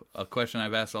have a question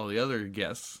I've asked all the other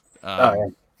guests.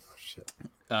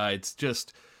 It's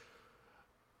just,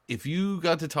 if you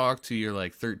got to talk to your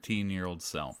like 13-year-old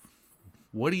self,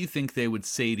 what do you think they would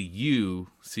say to you,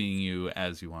 seeing you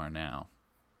as you are now?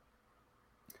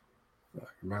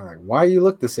 Like, why you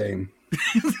look the same?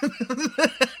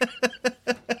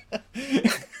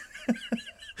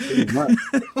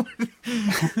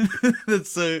 That's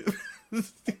so.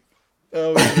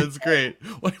 Oh man, that's great.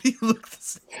 Why do you look the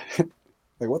same?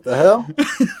 Like, what the hell?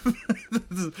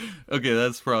 Okay,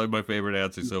 that's probably my favorite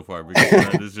answer so far, because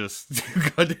that is just too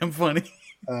goddamn funny.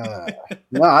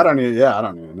 No, I don't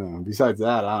even know. Besides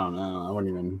that, I don't know. I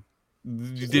wouldn't even.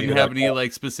 You didn't have any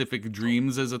like specific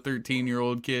dreams as a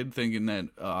 13-year-old kid, thinking that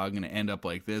I'm gonna end up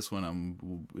like this when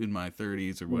I'm in my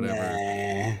 30s or whatever.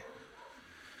 Nah.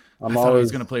 I thought I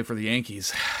was gonna play for the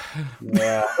Yankees.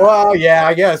 Yeah. Well, yeah,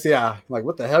 I guess, yeah. Like,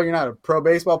 what the hell? You're not a pro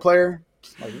baseball player?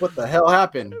 Like, what the hell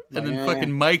happened? And then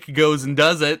fucking Mike goes and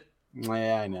does it.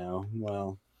 Yeah, I know.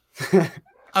 Well,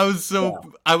 I was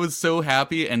so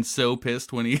happy and so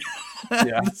pissed when he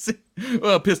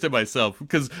pissed at myself,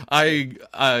 because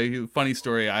funny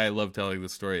story, I love telling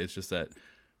this story. It's just that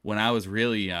when I was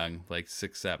really young, like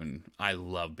 6, 7, I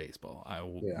loved baseball. I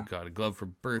got a glove for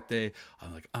birthday.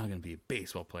 I'm like, I'm gonna be a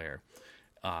baseball player.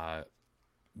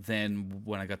 Then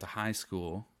when I got to high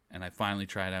school and I finally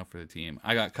tried out for the team,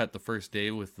 I got cut the first day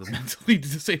with the mentally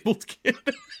disabled kid.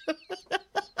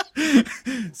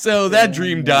 So that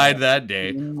dream died that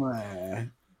day.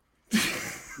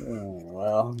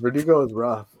 Well, Verdugo is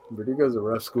rough. Verdugo's a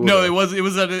rough school. No, it was even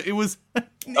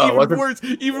worse.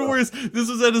 Even worse. This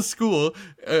was at a school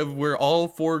where all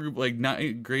four, like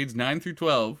grades 9 through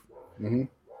 12.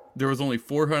 There was only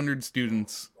 400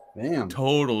 students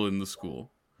total in the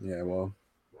school. Yeah, well,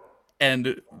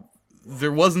 and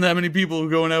there wasn't that many people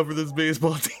going out for this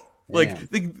baseball team. Like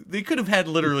they could have had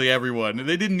literally everyone, and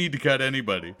they didn't need to cut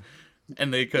anybody.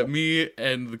 And they cut me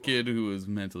and the kid who was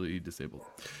mentally disabled.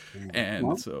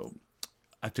 And so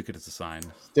I took it as a sign.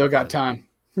 Still got time.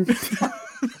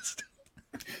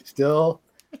 Still,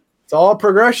 it's all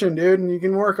progression, dude, and you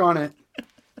can work on it.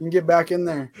 can get back in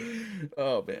there.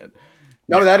 Oh man.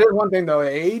 No, that is one thing though.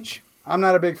 Age. I'm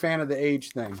not a big fan of the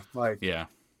age thing. Like, yeah.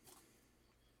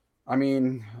 I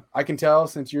mean, I can tell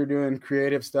since you're doing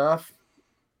creative stuff.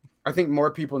 I think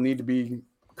more people need to be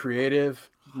creative,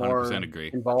 more 100% agree.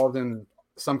 involved in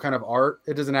some kind of art.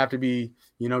 It doesn't have to be,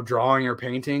 drawing or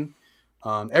painting.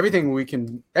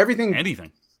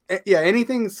 Anything. Yeah,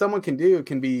 anything someone can do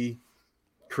can be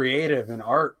creative and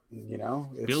art.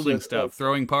 It's building stuff, like,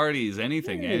 throwing parties,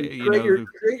 anything.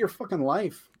 Create your fucking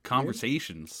life.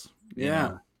 Conversations.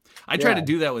 Yeah. I try to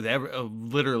do that with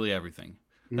literally everything.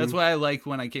 Mm-hmm. That's why I liked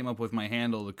when I came up with my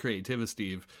handle, the Creativa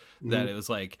Steve, that it was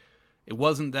like, it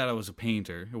wasn't that I was a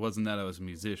painter. It wasn't that I was a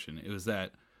musician. It was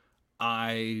that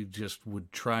I just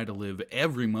would try to live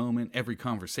every moment, every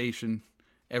conversation,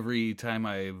 every time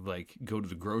I like go to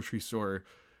the grocery store,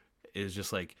 is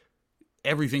just like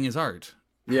everything is art.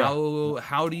 Yeah.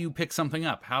 How do you pick something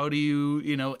up? How do you,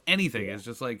 anything? It's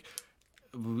just like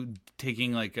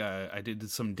taking like I did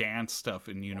some dance stuff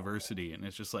in university, and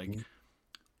it's just like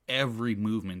every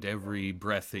movement, every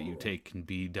breath that you take can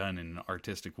be done in an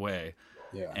artistic way.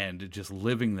 Yeah. And just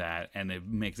living that, and it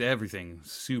makes everything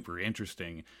super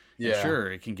interesting. Yeah. And sure,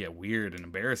 it can get weird and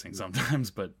embarrassing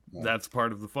sometimes, but that's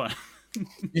part of the fun.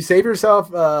 You save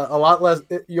yourself a lot less.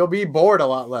 You'll be bored a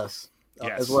lot less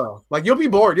as well. Like, you'll be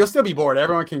bored. You'll still be bored.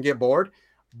 Everyone can get bored,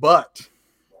 but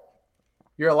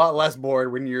you're a lot less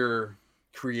bored when you're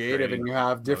creative and you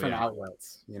have different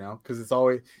outlets, because it's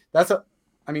always,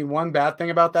 one bad thing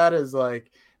about that is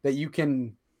like that you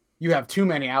have too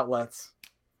many outlets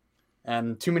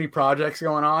and too many projects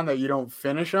going on that you don't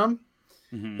finish them.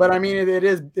 Mm-hmm. But I mean,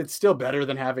 it's still better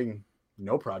than having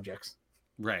no projects.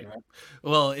 Right.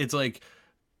 Well, it's like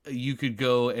you could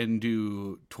go and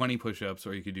do 20 push-ups,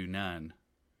 or you could do none.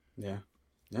 Yeah.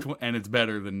 And it's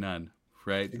better than none,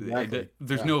 right? Exactly.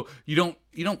 There's no, you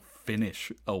don't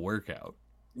finish a workout.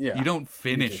 Yeah. You don't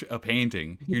finish a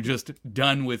painting. You're just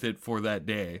done with it for that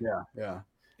day. Yeah. Yeah.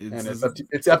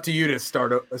 It's up to you to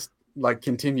start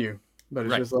continue. But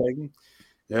it's just like,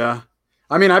 yeah.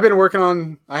 I mean,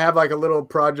 I have like a little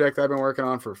project I've been working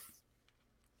on for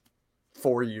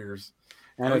 4 years.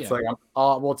 And like,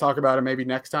 we'll talk about it maybe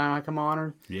next time I come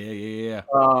on. Yeah.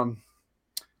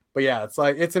 But yeah, it's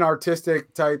like, it's an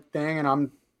artistic type thing. And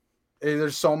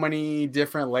there's so many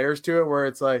different layers to it where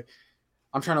it's like,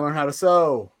 I'm trying to learn how to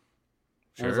sew.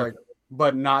 Sure. And it's like,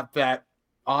 but not that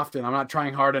often. I'm not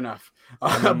trying hard enough.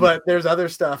 But there's other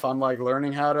stuff. I'm like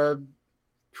learning how to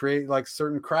create like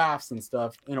certain crafts and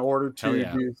stuff in order to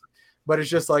do, but it's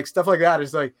just like stuff like that.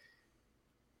 It's like,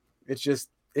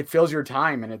 it fills your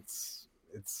time, and it's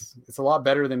a lot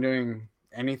better than doing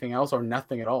anything else or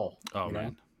nothing at all. Oh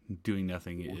man, doing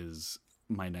nothing is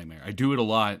my nightmare. I do it a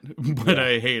lot, but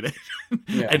I hate it.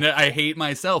 And I hate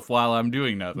myself while I'm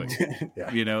doing nothing.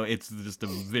 It's just a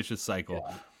vicious cycle.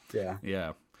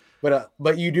 Yeah.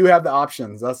 But you do have the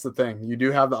options. That's the thing. You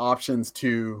do have the options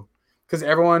to, because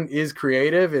everyone is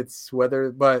creative.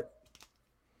 But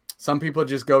some people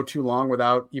just go too long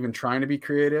without even trying to be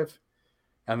creative.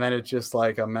 And then it's just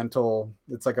like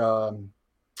it's like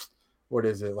what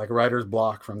is it? Like a writer's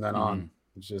block from then on.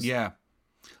 It's just,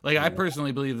 Like, I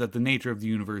personally believe that the nature of the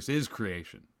universe is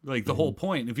creation. Like, the whole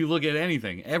point, if you look at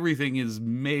anything, everything is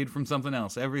made from something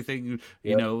else. Everything,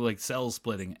 like cell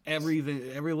splitting, every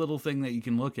little thing that you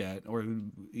can look at, or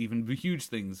even the huge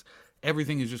things,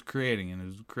 everything is just creating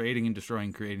and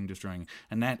destroying.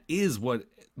 And that is what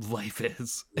life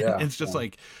is. Yeah, it's just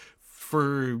like,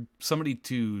 for somebody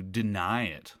to deny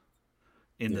it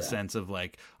in the sense of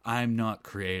like, I'm not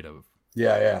creative.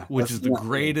 Which is the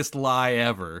greatest lie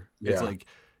ever. It's like,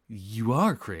 you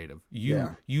are creative.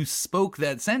 You spoke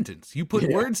that sentence. You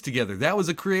put words together. That was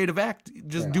a creative act.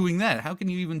 Just doing that. How can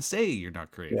you even say you're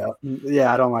not creative?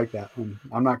 Yeah, I don't like that.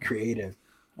 I'm not creative,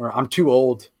 or I'm too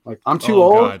old. Like, I'm too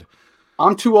old. God.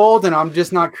 I'm too old, and I'm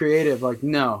just not creative. Like,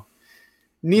 no,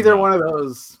 neither one of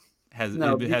those has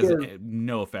no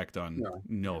effect on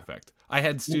no effect. I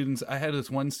had this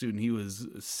one student, he was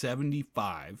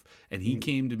 75, and he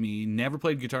came to me, never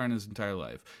played guitar in his entire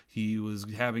life. He was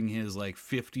having his like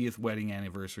 50th wedding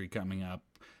anniversary coming up,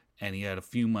 and he had a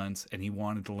few months, and he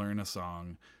wanted to learn a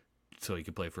song so he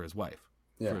could play for his wife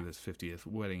for this 50th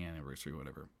wedding anniversary,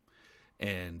 whatever.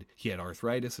 And he had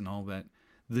arthritis and all that.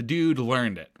 The dude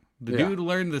learned it. The dude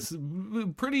learned this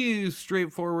pretty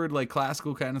straightforward, like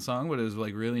classical kind of song, but it was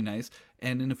like really nice.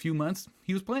 And in a few months,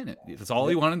 he was playing it. That's all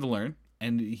he wanted to learn,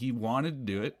 and he wanted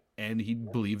to do it, and he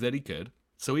believed that he could,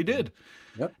 so he did.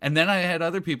 And then I had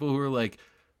other people who were like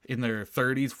in their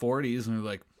 30s, 40s, and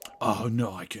they're like, "Oh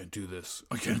no, I can't do this.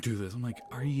 I'm like,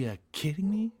 "Are you kidding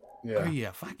me? Are you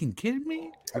fucking kidding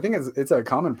me? I think it's a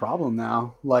common problem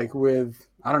now. Like with,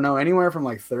 I don't know, anywhere from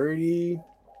like 30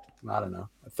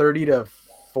 to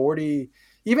 40,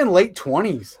 even late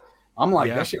 20s. I'm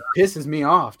like, that shit pisses me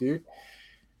off, dude.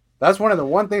 That's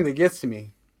one thing that gets to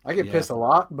me. I get pissed a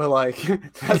lot, but like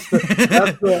that's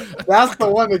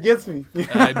the one that gets me.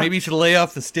 Maybe you should lay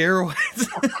off the steroids.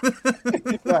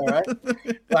 Yeah, right?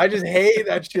 I just hate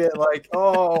that shit. Like,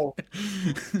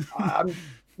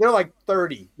 they're like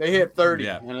 30. They hit 30,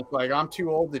 and it's like, I'm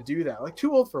too old to do that. Like,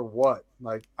 too old for what?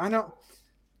 Like, I know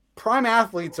prime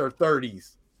athletes are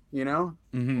 30s. You know,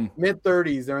 mid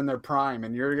 30s, they're in their prime,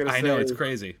 and you're gonna say, I know, it's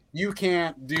crazy. You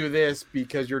can't do this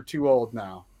because you're too old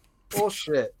now.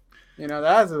 Bullshit. You know,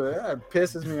 that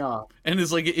pisses me off. And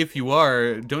it's like, if you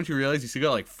are, don't you realize you still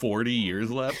got like 40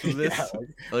 years left of this?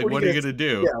 Like, what are you gonna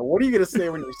do? Yeah, what are you gonna say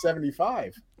when you're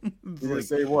 75? You're gonna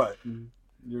say what?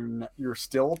 You're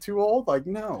still too old? Like,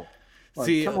 no. Like,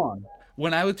 see, come on.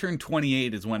 When I would turn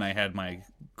 28 is when I had my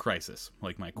crisis,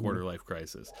 like my quarter life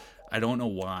crisis. I don't know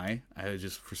why. I was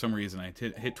just, for some reason, I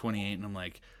hit 28, and I'm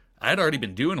like, I had already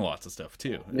been doing lots of stuff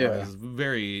too. I was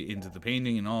very into the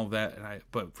painting and all of that,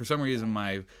 but for some reason,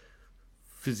 my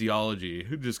physiology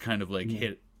just kind of like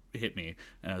hit me,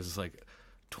 and I was just like,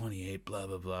 28, blah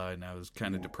blah blah, and I was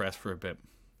kind of depressed for a bit.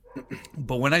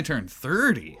 But when I turned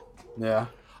 30, I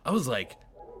was like,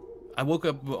 I woke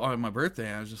up on my birthday,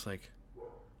 and I was just like,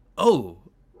 oh,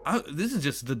 this is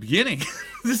just the beginning.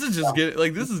 This is just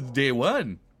this is day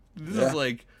one. This is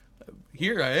like,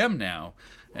 here I am now.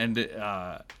 And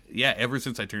ever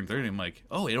since I turned 30, I'm like,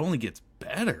 oh, it only gets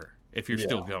better if you're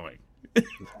still going.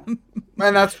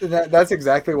 Man, that's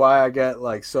exactly why I get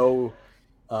like so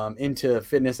into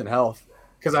fitness and health,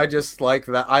 because I just like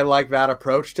that. I like that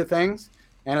approach to things,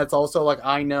 and it's also like,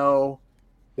 I know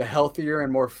the healthier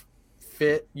and more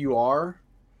fit you are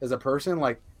as a person,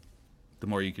 like the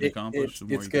more you can accomplish.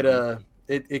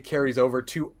 It carries over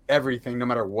to everything, no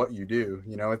matter what you do.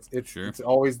 You know, it's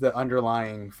always the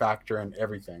underlying factor in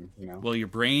everything. You know, well, your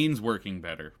brain's working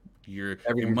better, your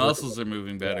muscles are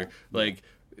moving better. Like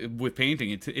with painting,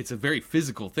 it's a very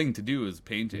physical thing to do as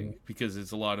painting, because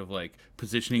it's a lot of like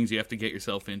positionings you have to get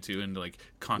yourself into, and like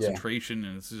concentration,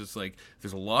 and it's just like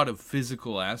there's a lot of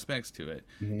physical aspects to it.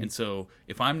 And so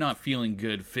if I'm not feeling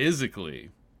good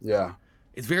physically,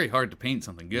 it's very hard to paint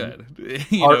something good.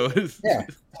 It's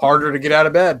harder to get out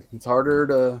of bed. It's harder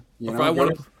to,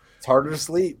 it's harder to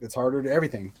sleep. It's harder to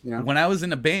everything. You know, when I was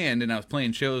in a band and I was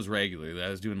playing shows regularly, I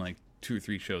was doing like 2 or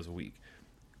 3 shows a week.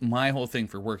 My whole thing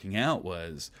for working out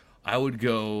was I would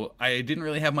go. I didn't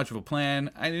really have much of a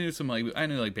plan. I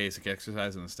knew basic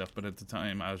exercise and stuff, but at the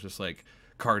time I was just like,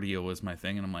 cardio was my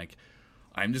thing, and I'm like,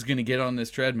 I'm just gonna get on this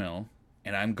treadmill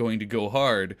and I'm going to go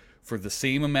hard for the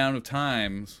same amount of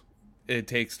times it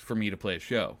takes for me to play a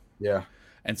show. Yeah.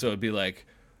 And so it'd be like,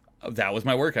 that was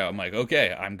my workout. I'm like,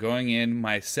 okay, I'm going in,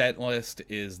 my set list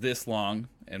is this long,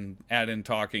 and add in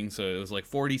talking, so it was like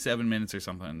 47 minutes or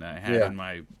something that I had in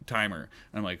my timer.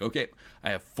 And I'm like, okay,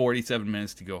 I have 47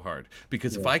 minutes to go hard.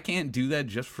 Because if I can't do that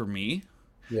just for me,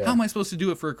 how am I supposed to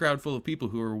do it for a crowd full of people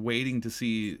who are waiting to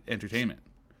see entertainment?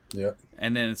 Yeah.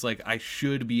 And then it's like, I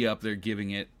should be up there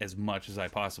giving it as much as I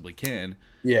possibly can.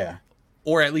 Yeah.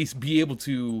 Or at least be able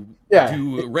to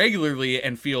do regularly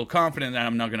and feel confident that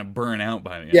I'm not going to burn out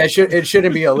by the end. Yeah, it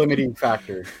shouldn't be a limiting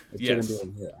factor. It shouldn't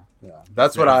be.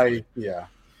 That's what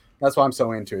that's why I'm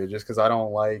so into it, just because I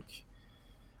don't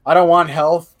want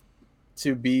health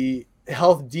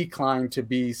decline to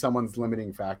be someone's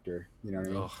limiting factor. You know what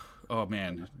I mean? Oh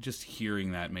man, just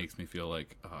hearing that makes me feel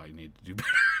like, I need to do better.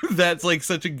 That's like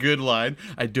such a good line.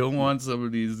 I don't want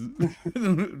somebody's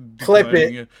clip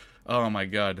it. Oh my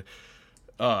god.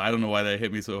 I don't know why that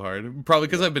hit me so hard. Probably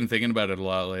because I've been thinking about it a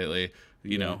lot lately.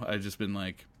 You know, I've just been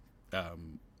like,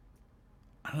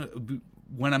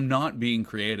 when I'm not being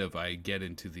creative, I get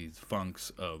into these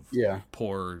funks of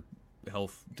poor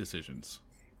health decisions.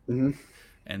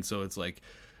 And so it's like,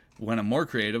 when I'm more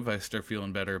creative, I start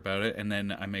feeling better about it, and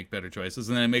then I make better choices,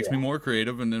 and then it makes me more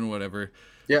creative, and then whatever.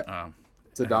 Yeah.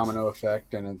 It's a domino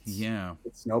effect, and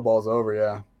it snowballs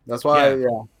over. That's why.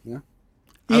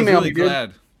 Email me,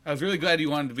 glad. I was really glad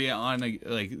you wanted to be on.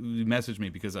 Like, you messaged me,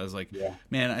 because I was like,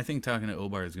 man, I think talking to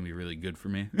Obar is gonna be really good for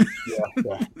me.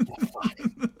 All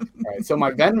right, so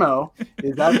my Venmo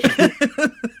is actually.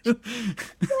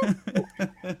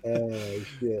 Oh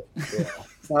shit!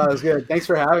 That was good. Thanks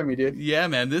for having me, dude. Yeah,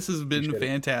 man, this has been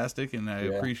fantastic, and I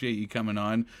appreciate you coming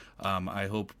on. I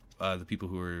hope the people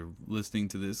who are listening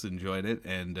to this enjoyed it,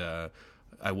 and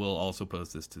I will also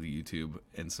post this to the YouTube,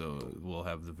 and so we'll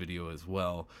have the video as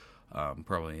well.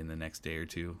 probably in the next day or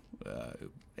two.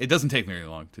 It doesn't take very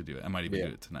long to do it. I might even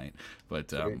do it tonight.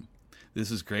 But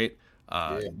this is great.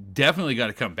 Definitely got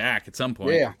to come back at some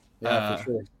point. Yeah, for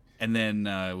sure. And then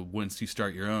once you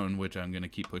start your own, which I'm going to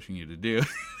keep pushing you to do,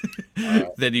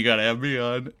 then you got to have me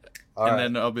on.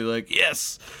 Then I'll be like,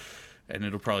 yes. And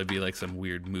it'll probably be like some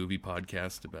weird movie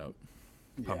podcast about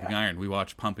Pumping Iron. We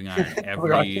watch Pumping Iron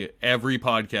every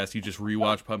podcast. You just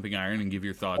rewatch Pumping Iron and give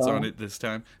your thoughts on it this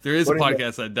time. There is a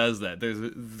podcast that does that.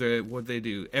 There's what they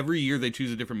do every year. They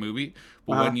choose a different movie.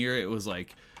 But one year it was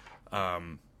like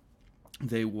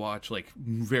they watch like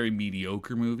very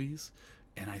mediocre movies,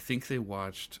 and I think they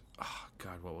watched. Oh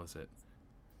God, what was it?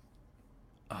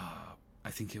 I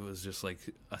think it was just like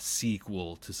a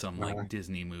sequel to some like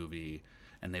Disney movie,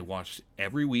 and they watched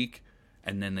every week.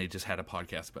 And then they just had a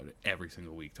podcast about it every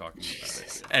single week talking about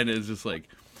it. And it's just like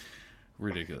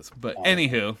ridiculous. But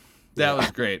anywho, that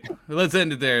was great. Let's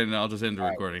end it there and I'll just end the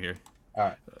recording here. All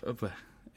right.